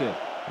drops it.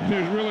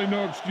 There's really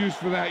no excuse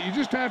for that. You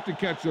just have to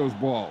catch those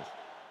balls.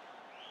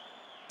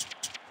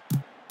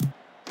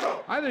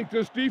 I think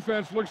this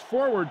defense looks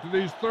forward to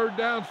these third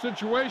down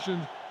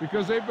situations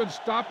because they've been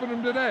stopping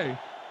them today.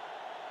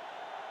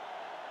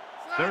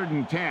 3rd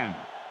and 10.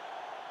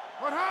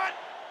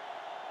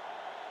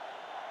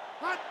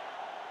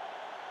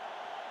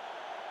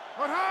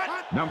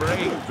 Number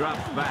 8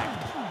 drops back.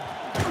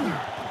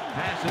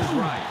 Passes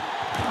right.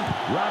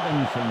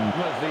 Robinson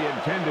was the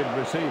intended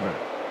receiver.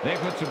 They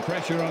put some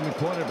pressure on the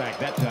quarterback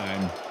that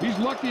time. He's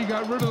lucky he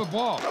got rid of the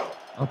ball.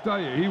 I'll tell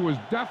you, he was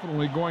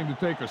definitely going to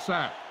take a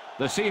sack.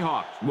 The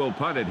Seahawks will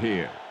punt it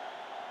here.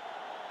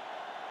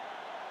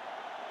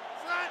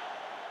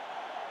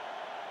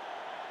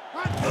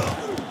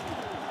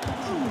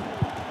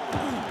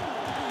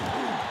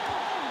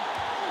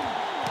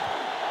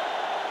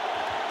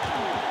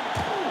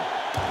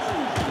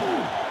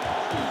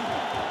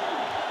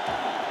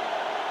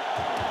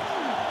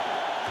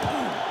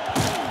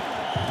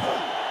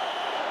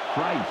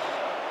 Price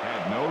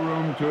had no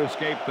room to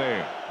escape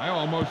there. I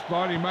almost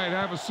thought he might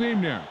have a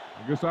seam there.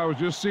 I guess I was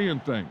just seeing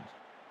things.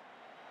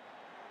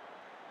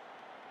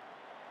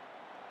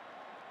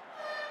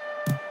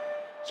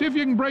 See if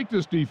you can break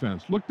this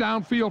defense. Look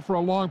downfield for a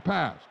long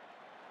pass.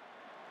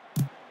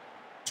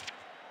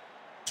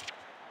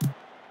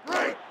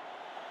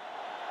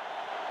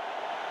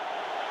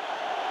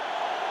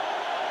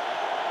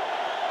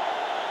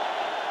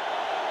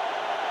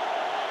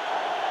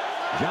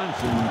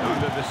 Johnson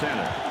under the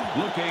center,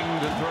 looking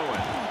to throw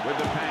it with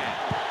the pass.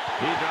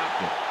 He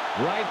dropped it.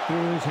 Right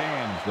through his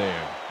hands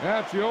there.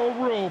 That's the old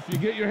rule. If you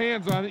get your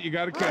hands on it, you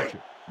got to catch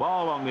it.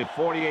 Ball on the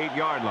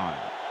 48-yard line.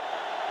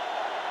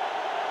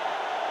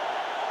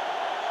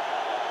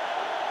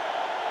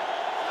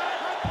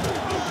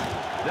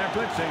 They're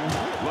blitzing,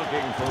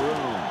 looking for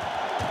room.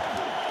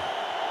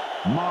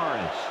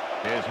 Morris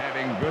is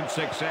having good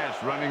success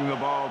running the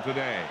ball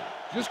today.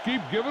 Just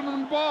keep giving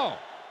them the ball.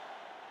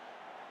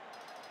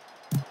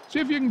 See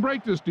if you can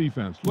break this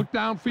defense. Look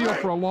downfield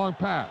for a long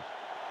pass.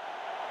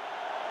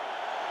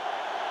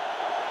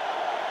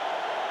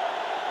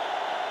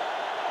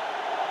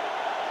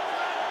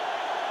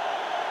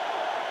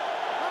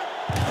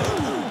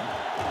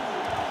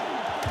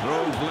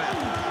 Throws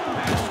left.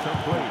 Pass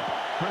complete.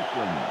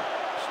 Kirkland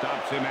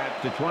stops him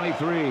at the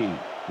 23.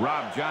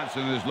 Rob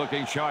Johnson is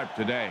looking sharp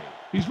today.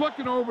 He's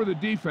looking over the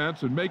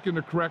defense and making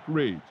the correct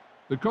reads.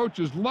 The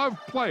coaches love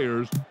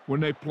players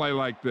when they play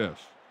like this.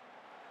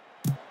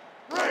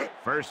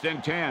 1st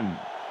and 10.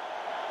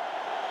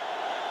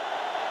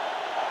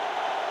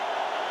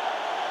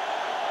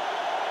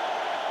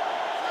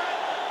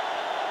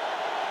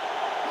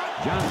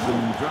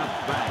 Johnson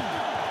drops back.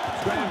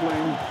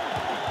 Scrambling.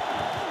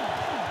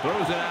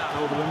 Throws it out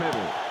over the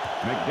middle.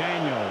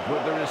 McDaniels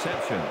with the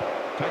reception.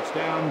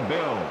 Touchdown,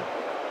 Bill.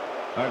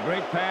 A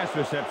great pass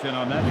reception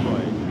on that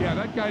play. Yeah,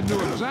 that guy knew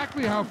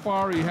exactly how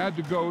far he had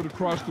to go to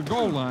cross the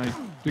goal line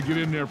to get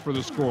in there for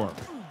the score.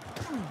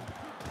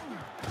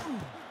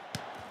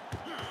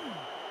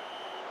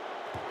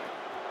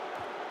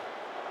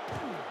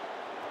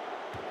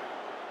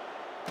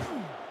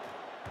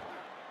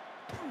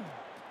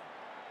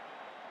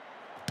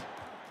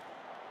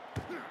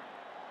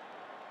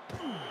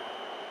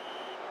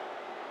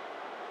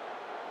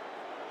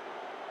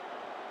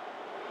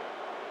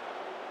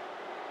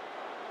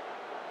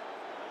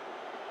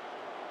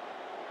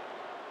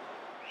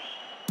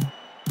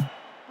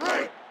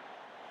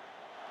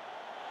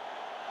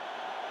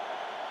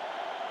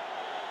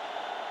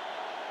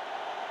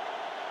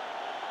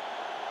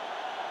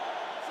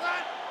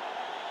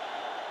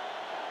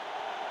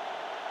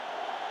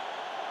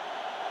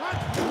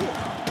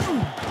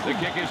 The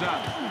kick is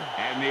up,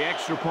 and the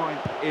extra point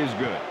is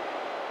good.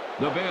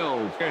 The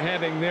Bills They're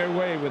having their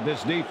way with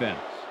this defense.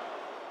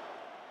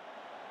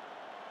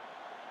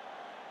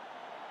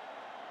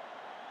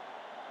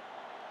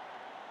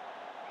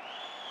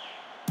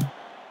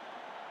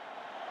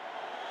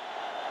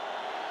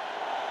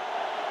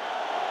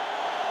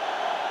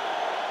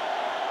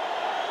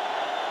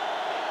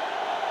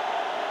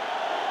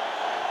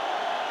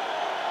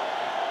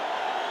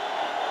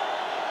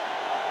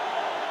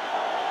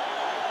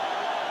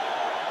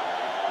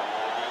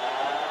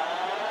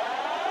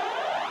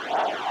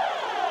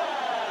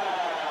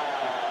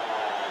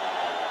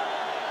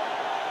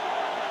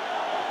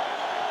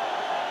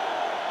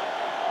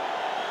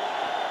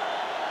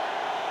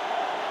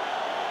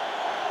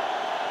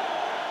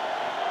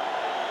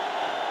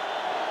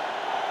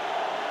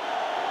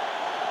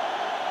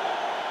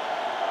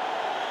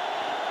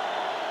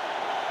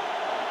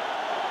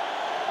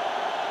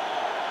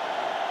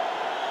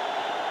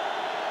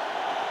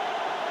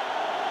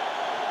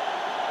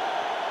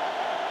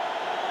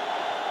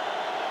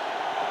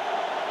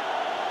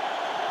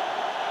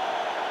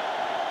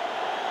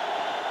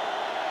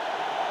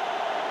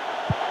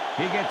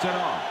 He gets it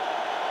off.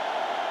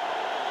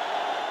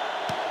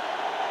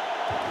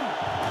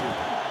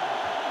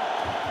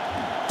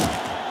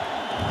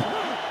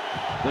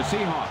 The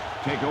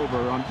Seahawks take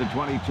over on the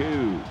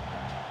 22.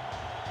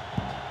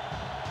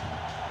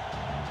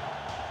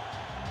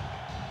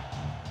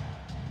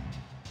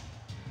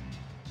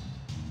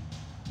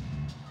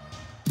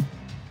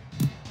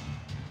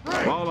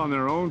 Ball on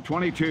their own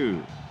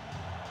 22.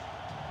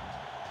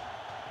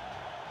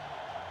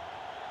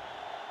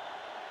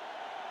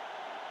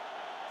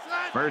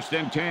 First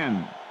and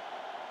 10.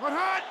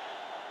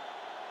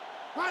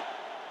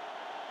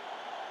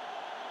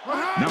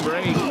 Number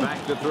 8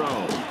 back to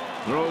throw.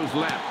 Throws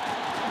left.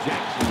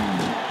 Jackson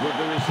with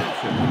the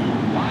reception.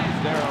 Why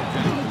is Darrell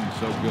Jackson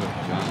so good,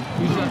 John?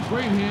 He's got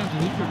great hands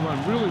and he can run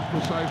really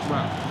precise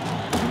routes.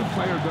 When a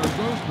player does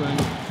those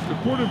things, the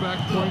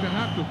quarterback's going to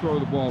have to throw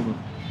the ball to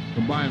him.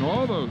 Combine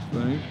all those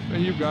things,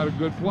 and you've got a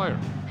good player.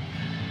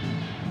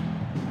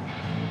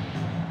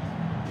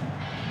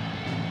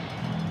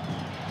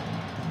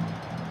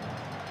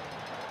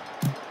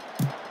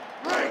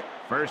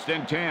 First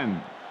and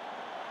 10.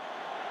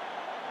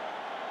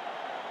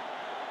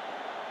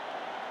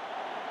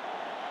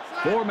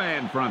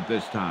 Four-man front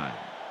this time.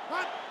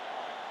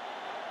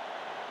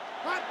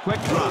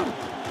 Quick drop.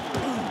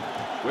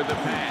 With the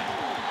pass.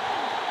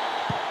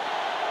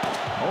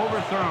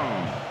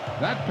 Overthrown.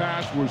 That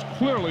pass was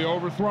clearly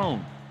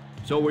overthrown.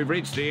 So we've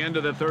reached the end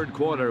of the third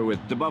quarter with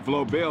the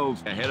Buffalo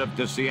Bills ahead of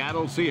the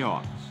Seattle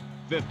Seahawks.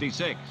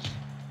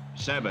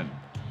 56-7.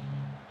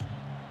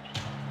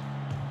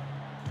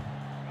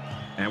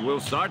 And we'll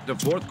start the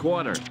fourth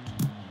quarter.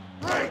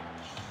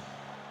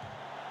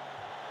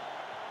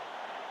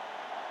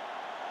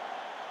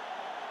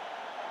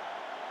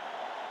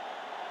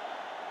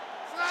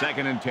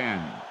 Second and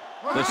 10.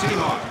 The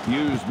Seahawks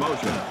use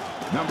motion.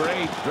 Number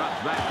 8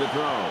 drops back to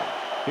throw.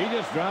 He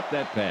just dropped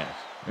that pass.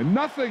 And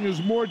nothing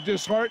is more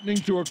disheartening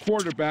to a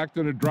quarterback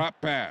than a drop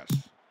pass.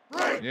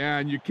 Yeah,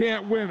 and you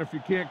can't win if you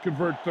can't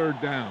convert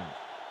third downs.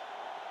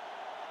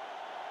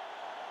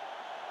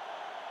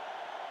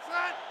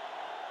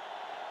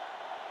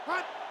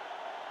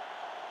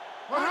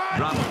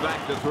 Drops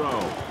back to throw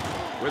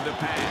with the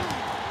pass.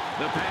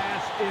 The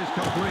pass is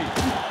complete.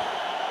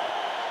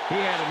 He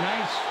had a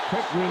nice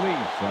quick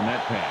release on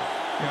that pass.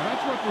 Yeah,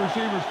 that's what the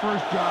receiver's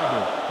first job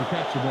is, to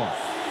catch the ball.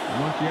 And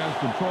once he has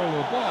control of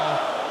the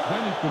ball, then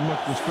he can look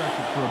to stretch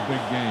it for a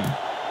big gain.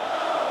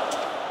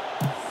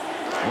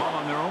 Ball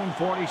on their own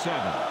 47.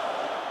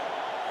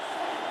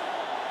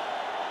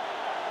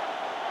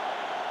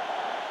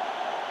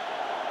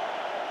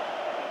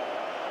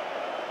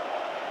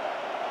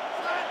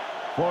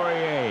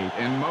 Fourier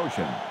in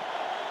motion.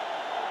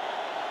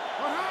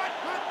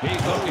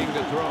 He's looking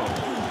to throw.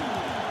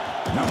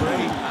 Number 8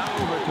 out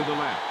over to the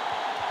left.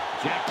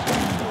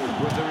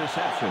 Jackson with the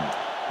reception.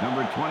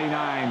 Number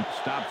 29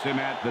 stops him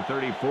at the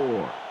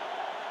 34.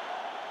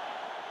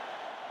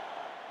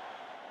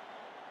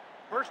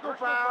 Personal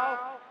foul,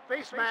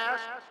 face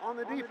mask on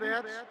the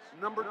defense,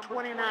 number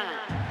 29.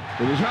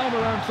 With his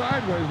helmet on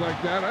sideways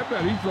like that, I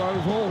bet he thought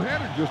his whole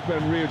head had just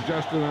been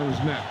readjusted on his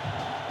neck.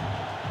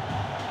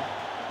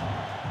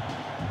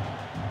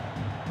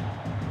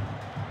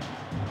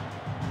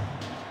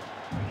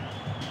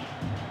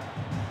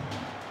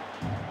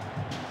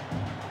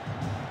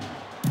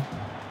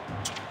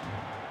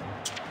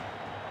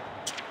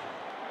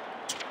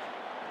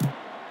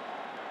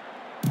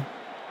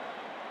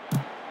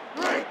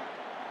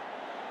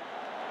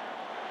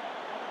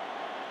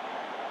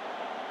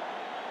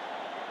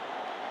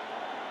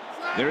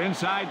 They're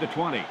inside the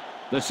 20.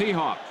 The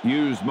Seahawks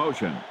use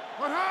motion.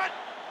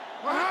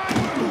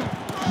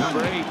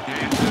 Number 8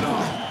 hands it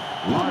off.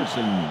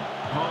 Larson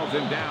calls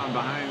him down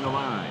behind the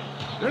line.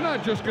 They're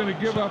not just going to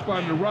give up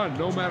on the run,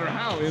 no matter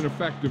how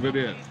ineffective it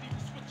is.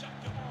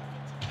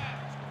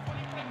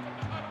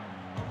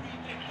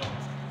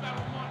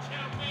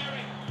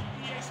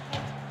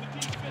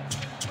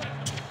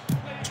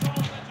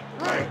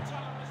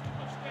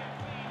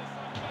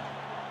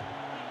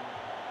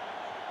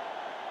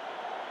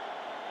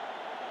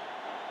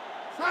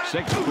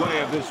 Sixth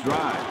play of this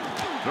drive.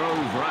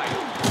 Throws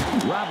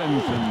right.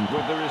 Robinson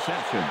with the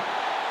reception.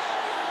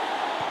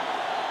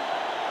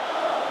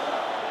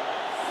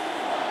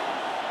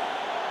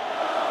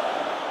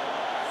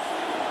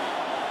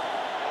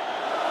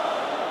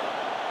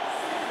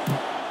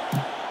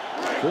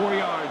 Four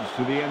yards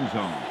to the end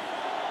zone.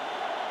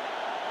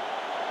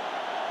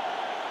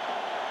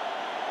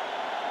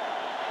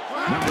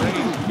 Number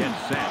 8 gets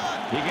set.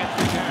 He gets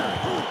the carry.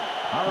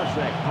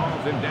 Halasek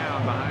calls him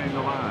down behind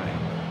the line.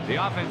 The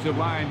offensive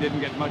line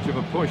didn't get much of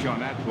a push on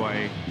that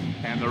play,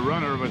 and the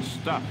runner was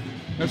stuffed.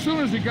 As soon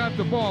as he got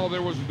the ball,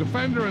 there was a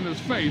defender in his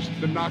face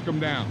to knock him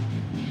down.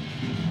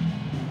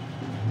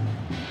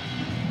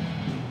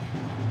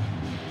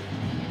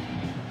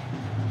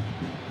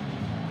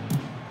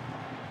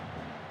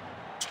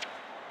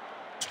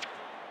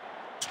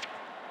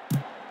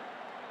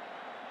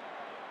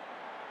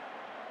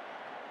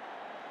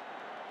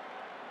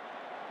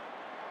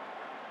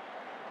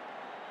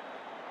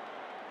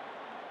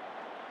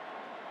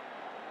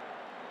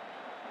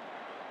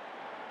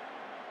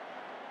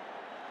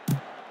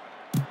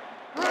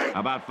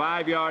 About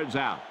 5 yards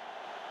out.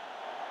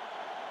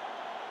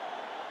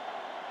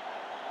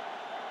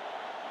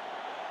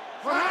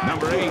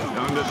 Number 8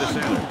 under the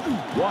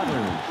center.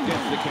 Waters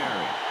gets the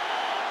carry.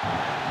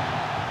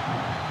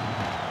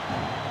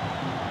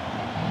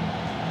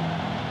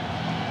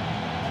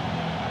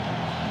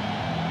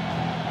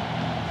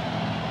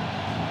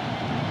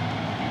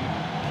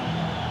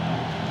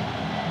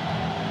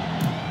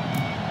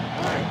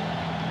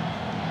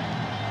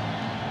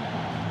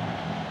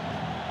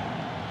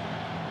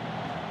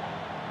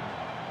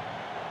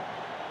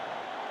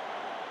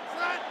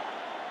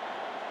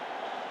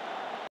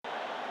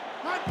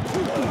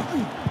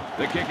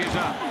 The kick is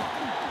up.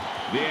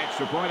 The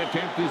extra point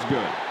attempt is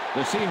good.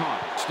 The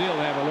Seahawks still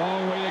have a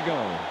long way to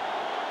go.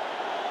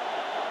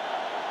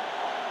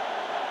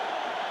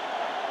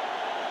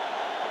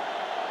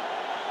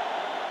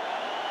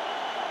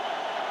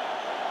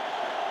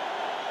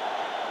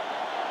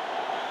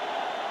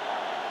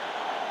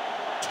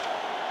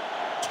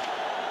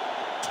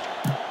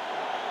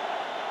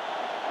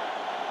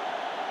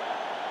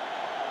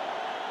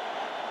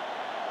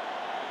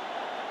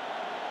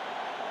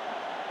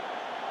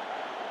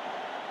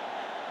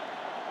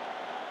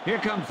 Here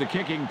comes the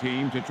kicking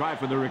team to try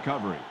for the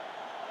recovery.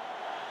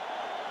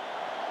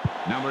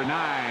 Number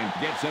 9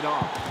 gets it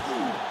off.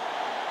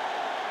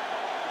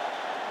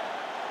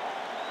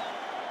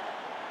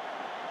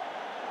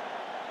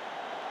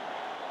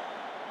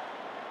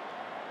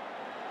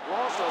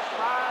 Loss of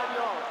 5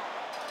 yards.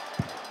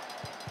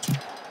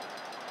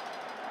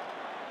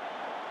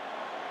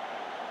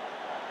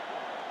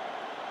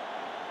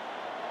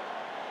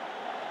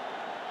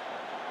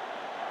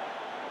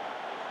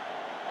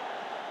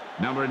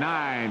 Number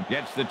 9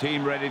 gets the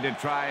team ready to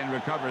try and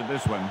recover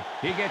this one.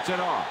 He gets it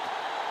off.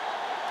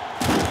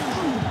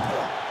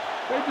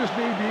 They just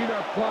need to eat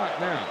up clock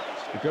now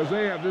because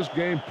they have this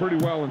game pretty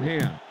well in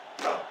hand.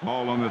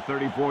 Ball on the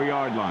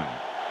 34-yard line.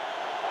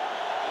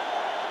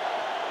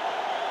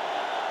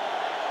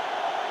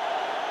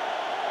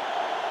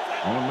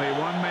 Only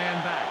one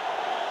man back.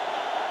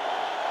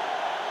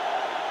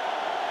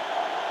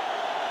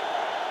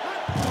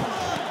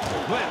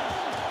 Blitz.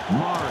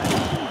 Morris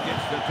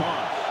gets the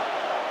toss.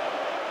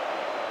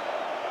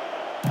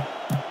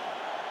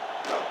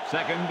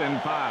 2nd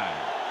and 5.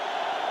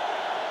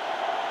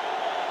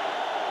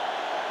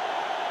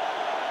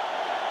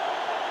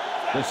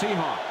 The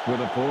Seahawks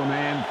with a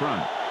 4-man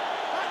front.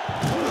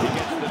 He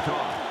gets the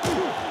toss.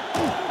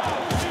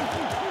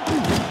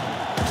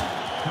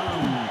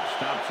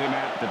 Stops him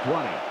at the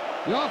 20.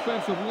 The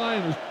offensive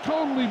line is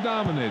totally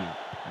dominated,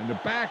 and the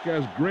back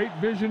has great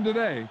vision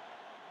today.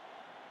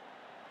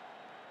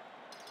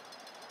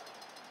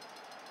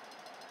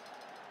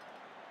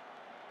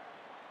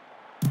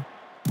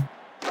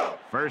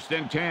 First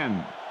and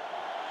 10.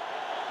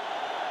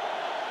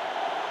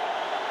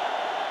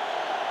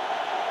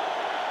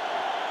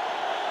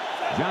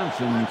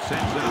 Johnson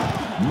sets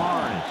up.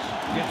 Morris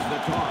gets the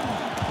toss.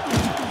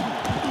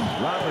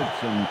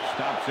 Robertson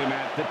stops him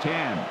at the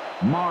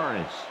 10.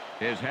 Morris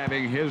is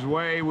having his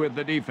way with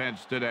the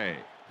defense today.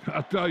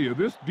 I'll tell you,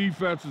 this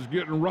defense is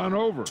getting run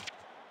over.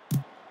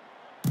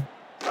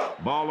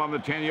 Ball on the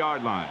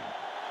 10-yard line.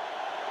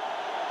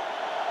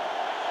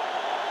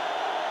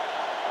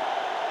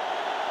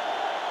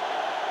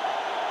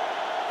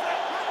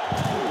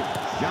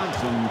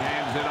 Johnson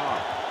hands it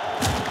off.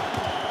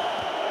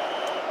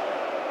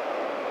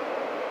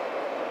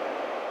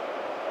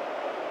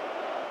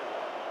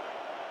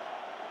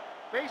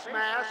 Face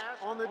mask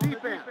on the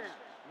defense,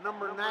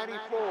 number 94.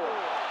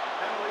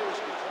 Penalty is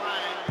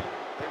declined.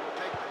 They will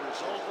take the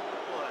result of the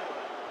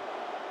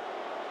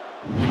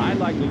play. I'd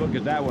like to look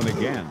at that one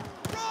again.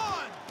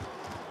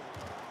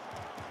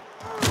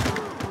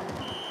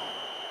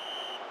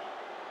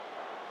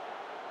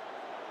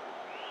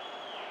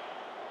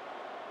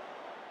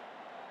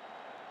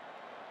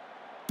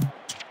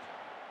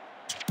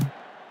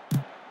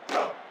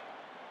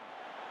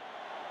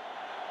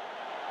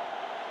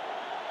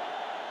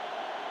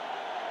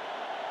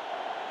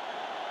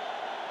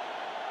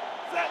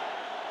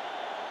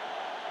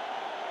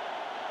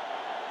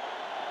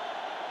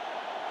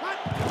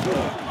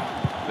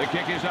 The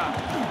kick is up.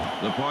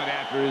 The point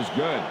after is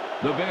good.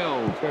 The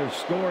Bills are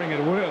scoring at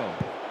will.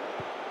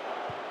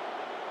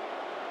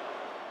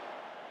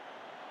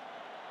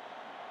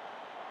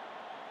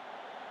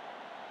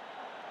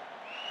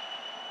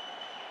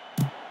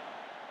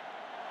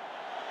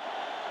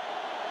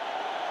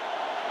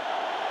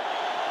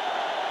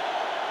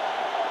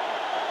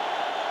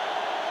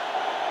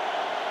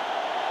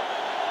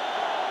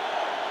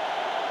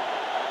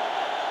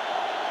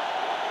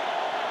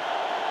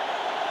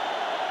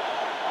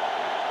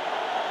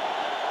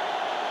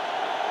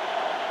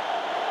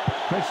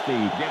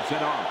 Christie gets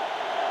it off.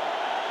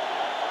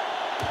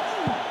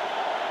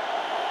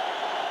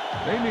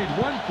 They need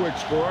one quick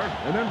score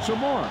and then some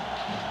more.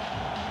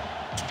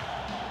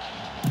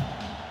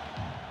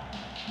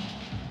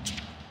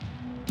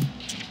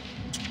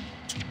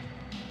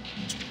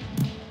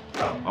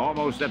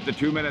 Almost at the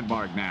 2-minute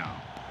mark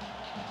now.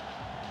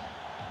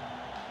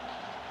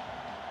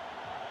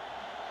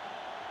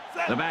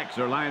 The backs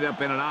are lined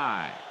up in an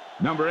I.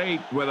 Number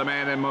 8 with a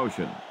man in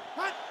motion.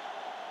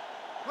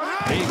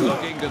 He's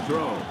looking to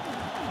throw.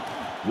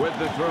 With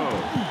the throw,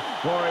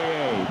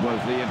 Poirier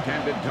was the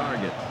intended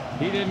target.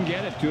 He didn't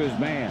get it to his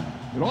man.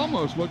 It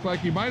almost looked like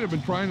he might have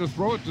been trying to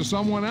throw it to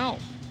someone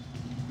else.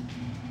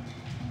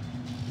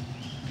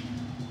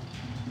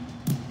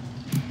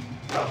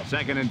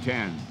 Second and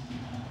 10.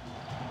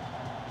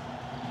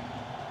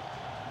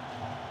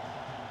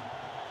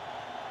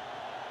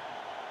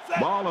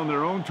 Ball on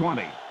their own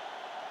 20.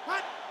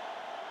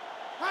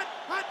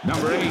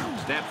 Number 8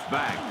 steps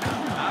back.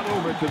 Out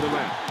over to the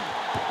left.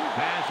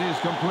 Pass is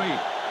complete.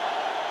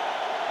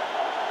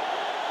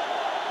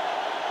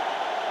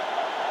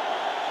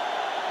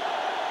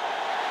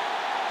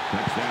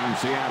 Touchdown,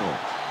 Seattle.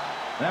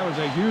 That was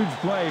a huge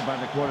play by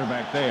the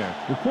quarterback there.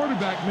 The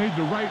quarterback made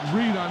the right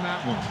read on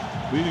that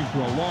one, leading to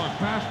a long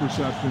pass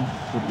reception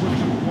to put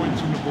some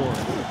points on the board.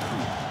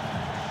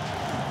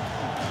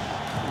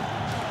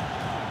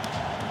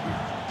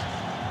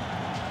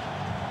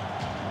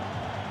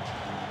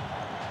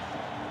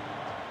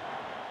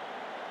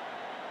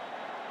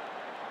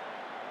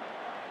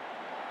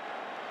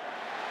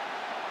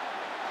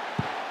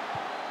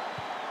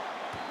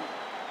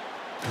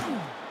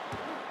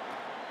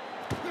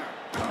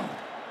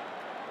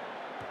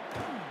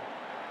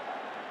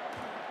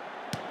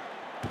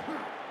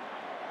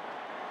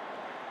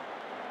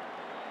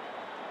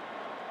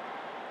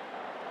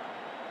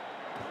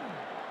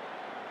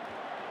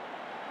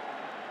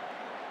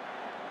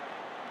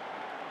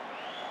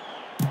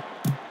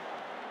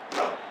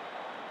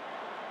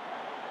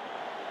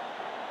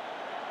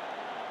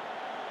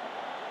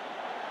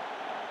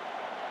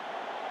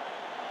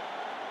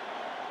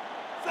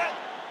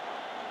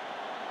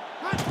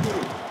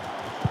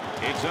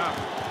 It's up.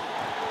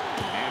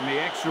 And the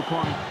extra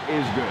point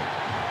is good.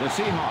 The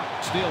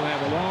Seahawks still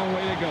have a long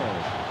way to go.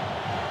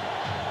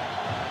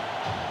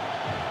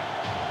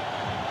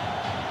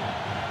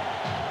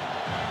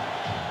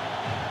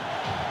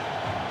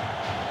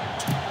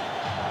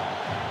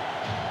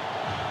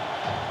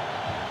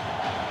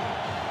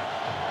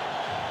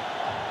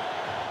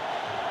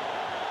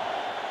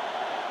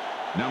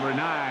 Number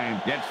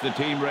 9 gets the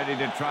team ready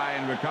to try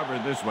and recover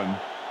this one.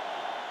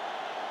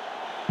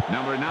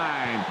 Number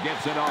 9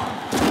 gets it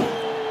off.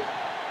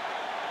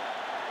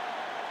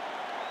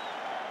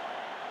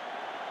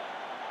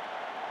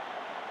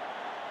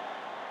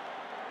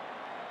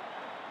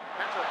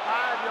 That's a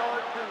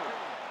 5-yard penalty.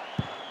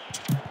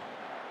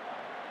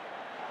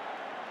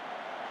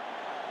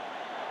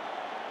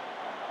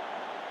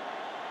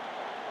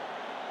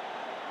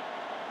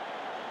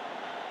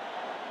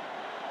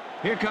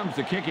 Here comes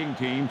the kicking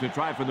team to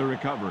try for the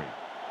recovery.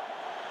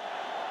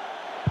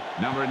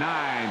 Number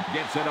 9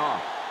 gets it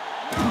off.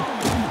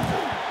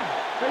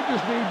 They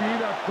just need to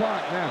eat up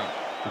clock now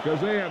because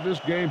they have this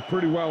game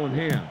pretty well in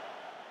hand.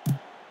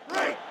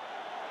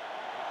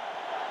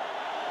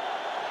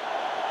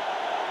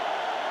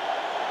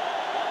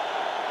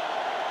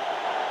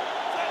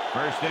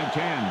 First and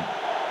 10.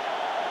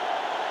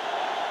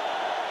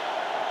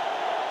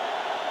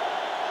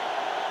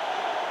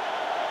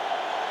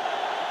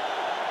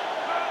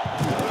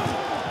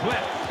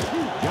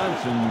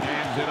 Johnson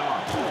hands it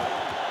off.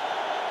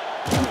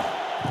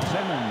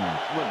 Simmons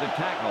with the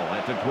tackle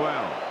at the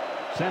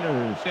 12.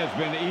 Centers has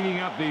been eating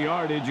up the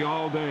yardage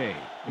all day.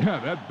 Yeah,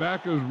 that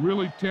back is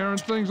really tearing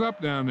things up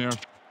down there.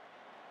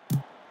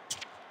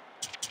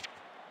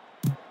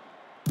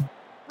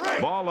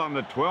 Ball on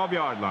the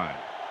 12-yard line.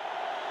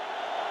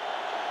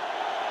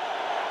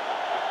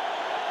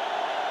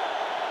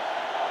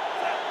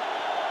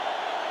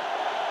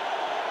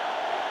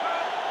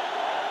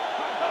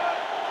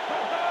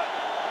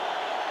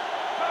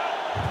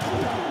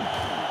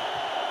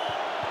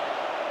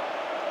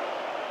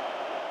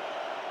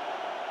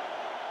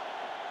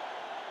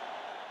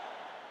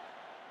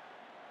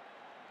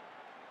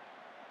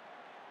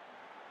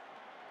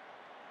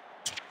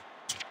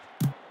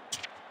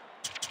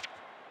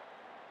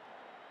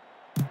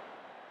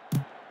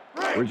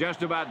 We're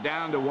just about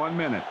down to 1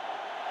 minute.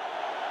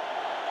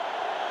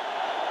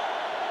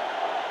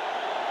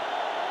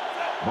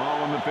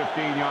 Ball on the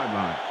 15-yard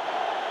line.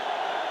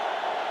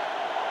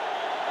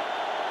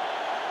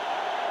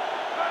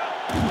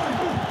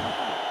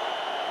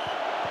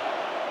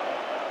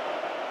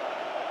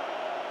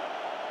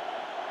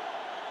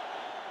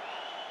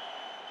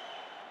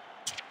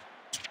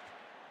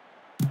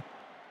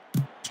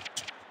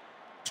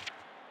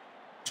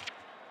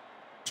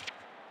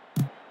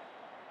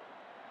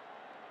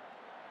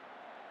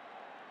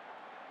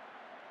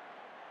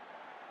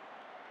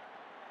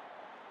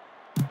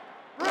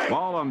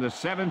 Ball on the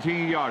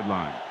 17-yard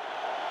line.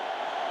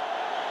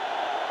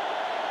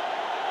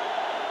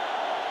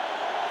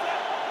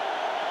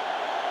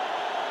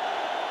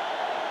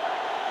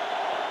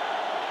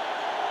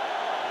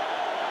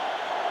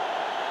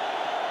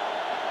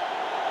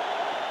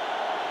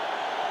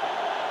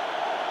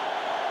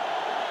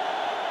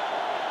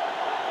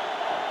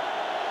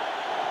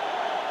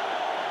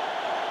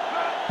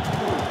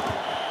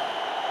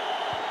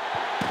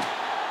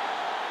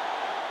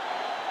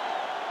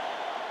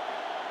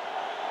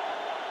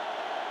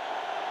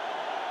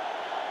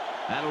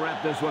 That'll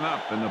wrap this one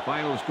up, and the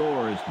final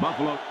score is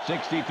Buffalo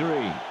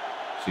 63,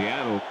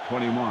 Seattle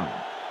 21.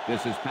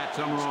 This is Pat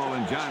Summerall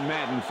and John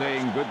Madden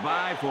saying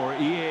goodbye for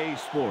EA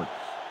Sports.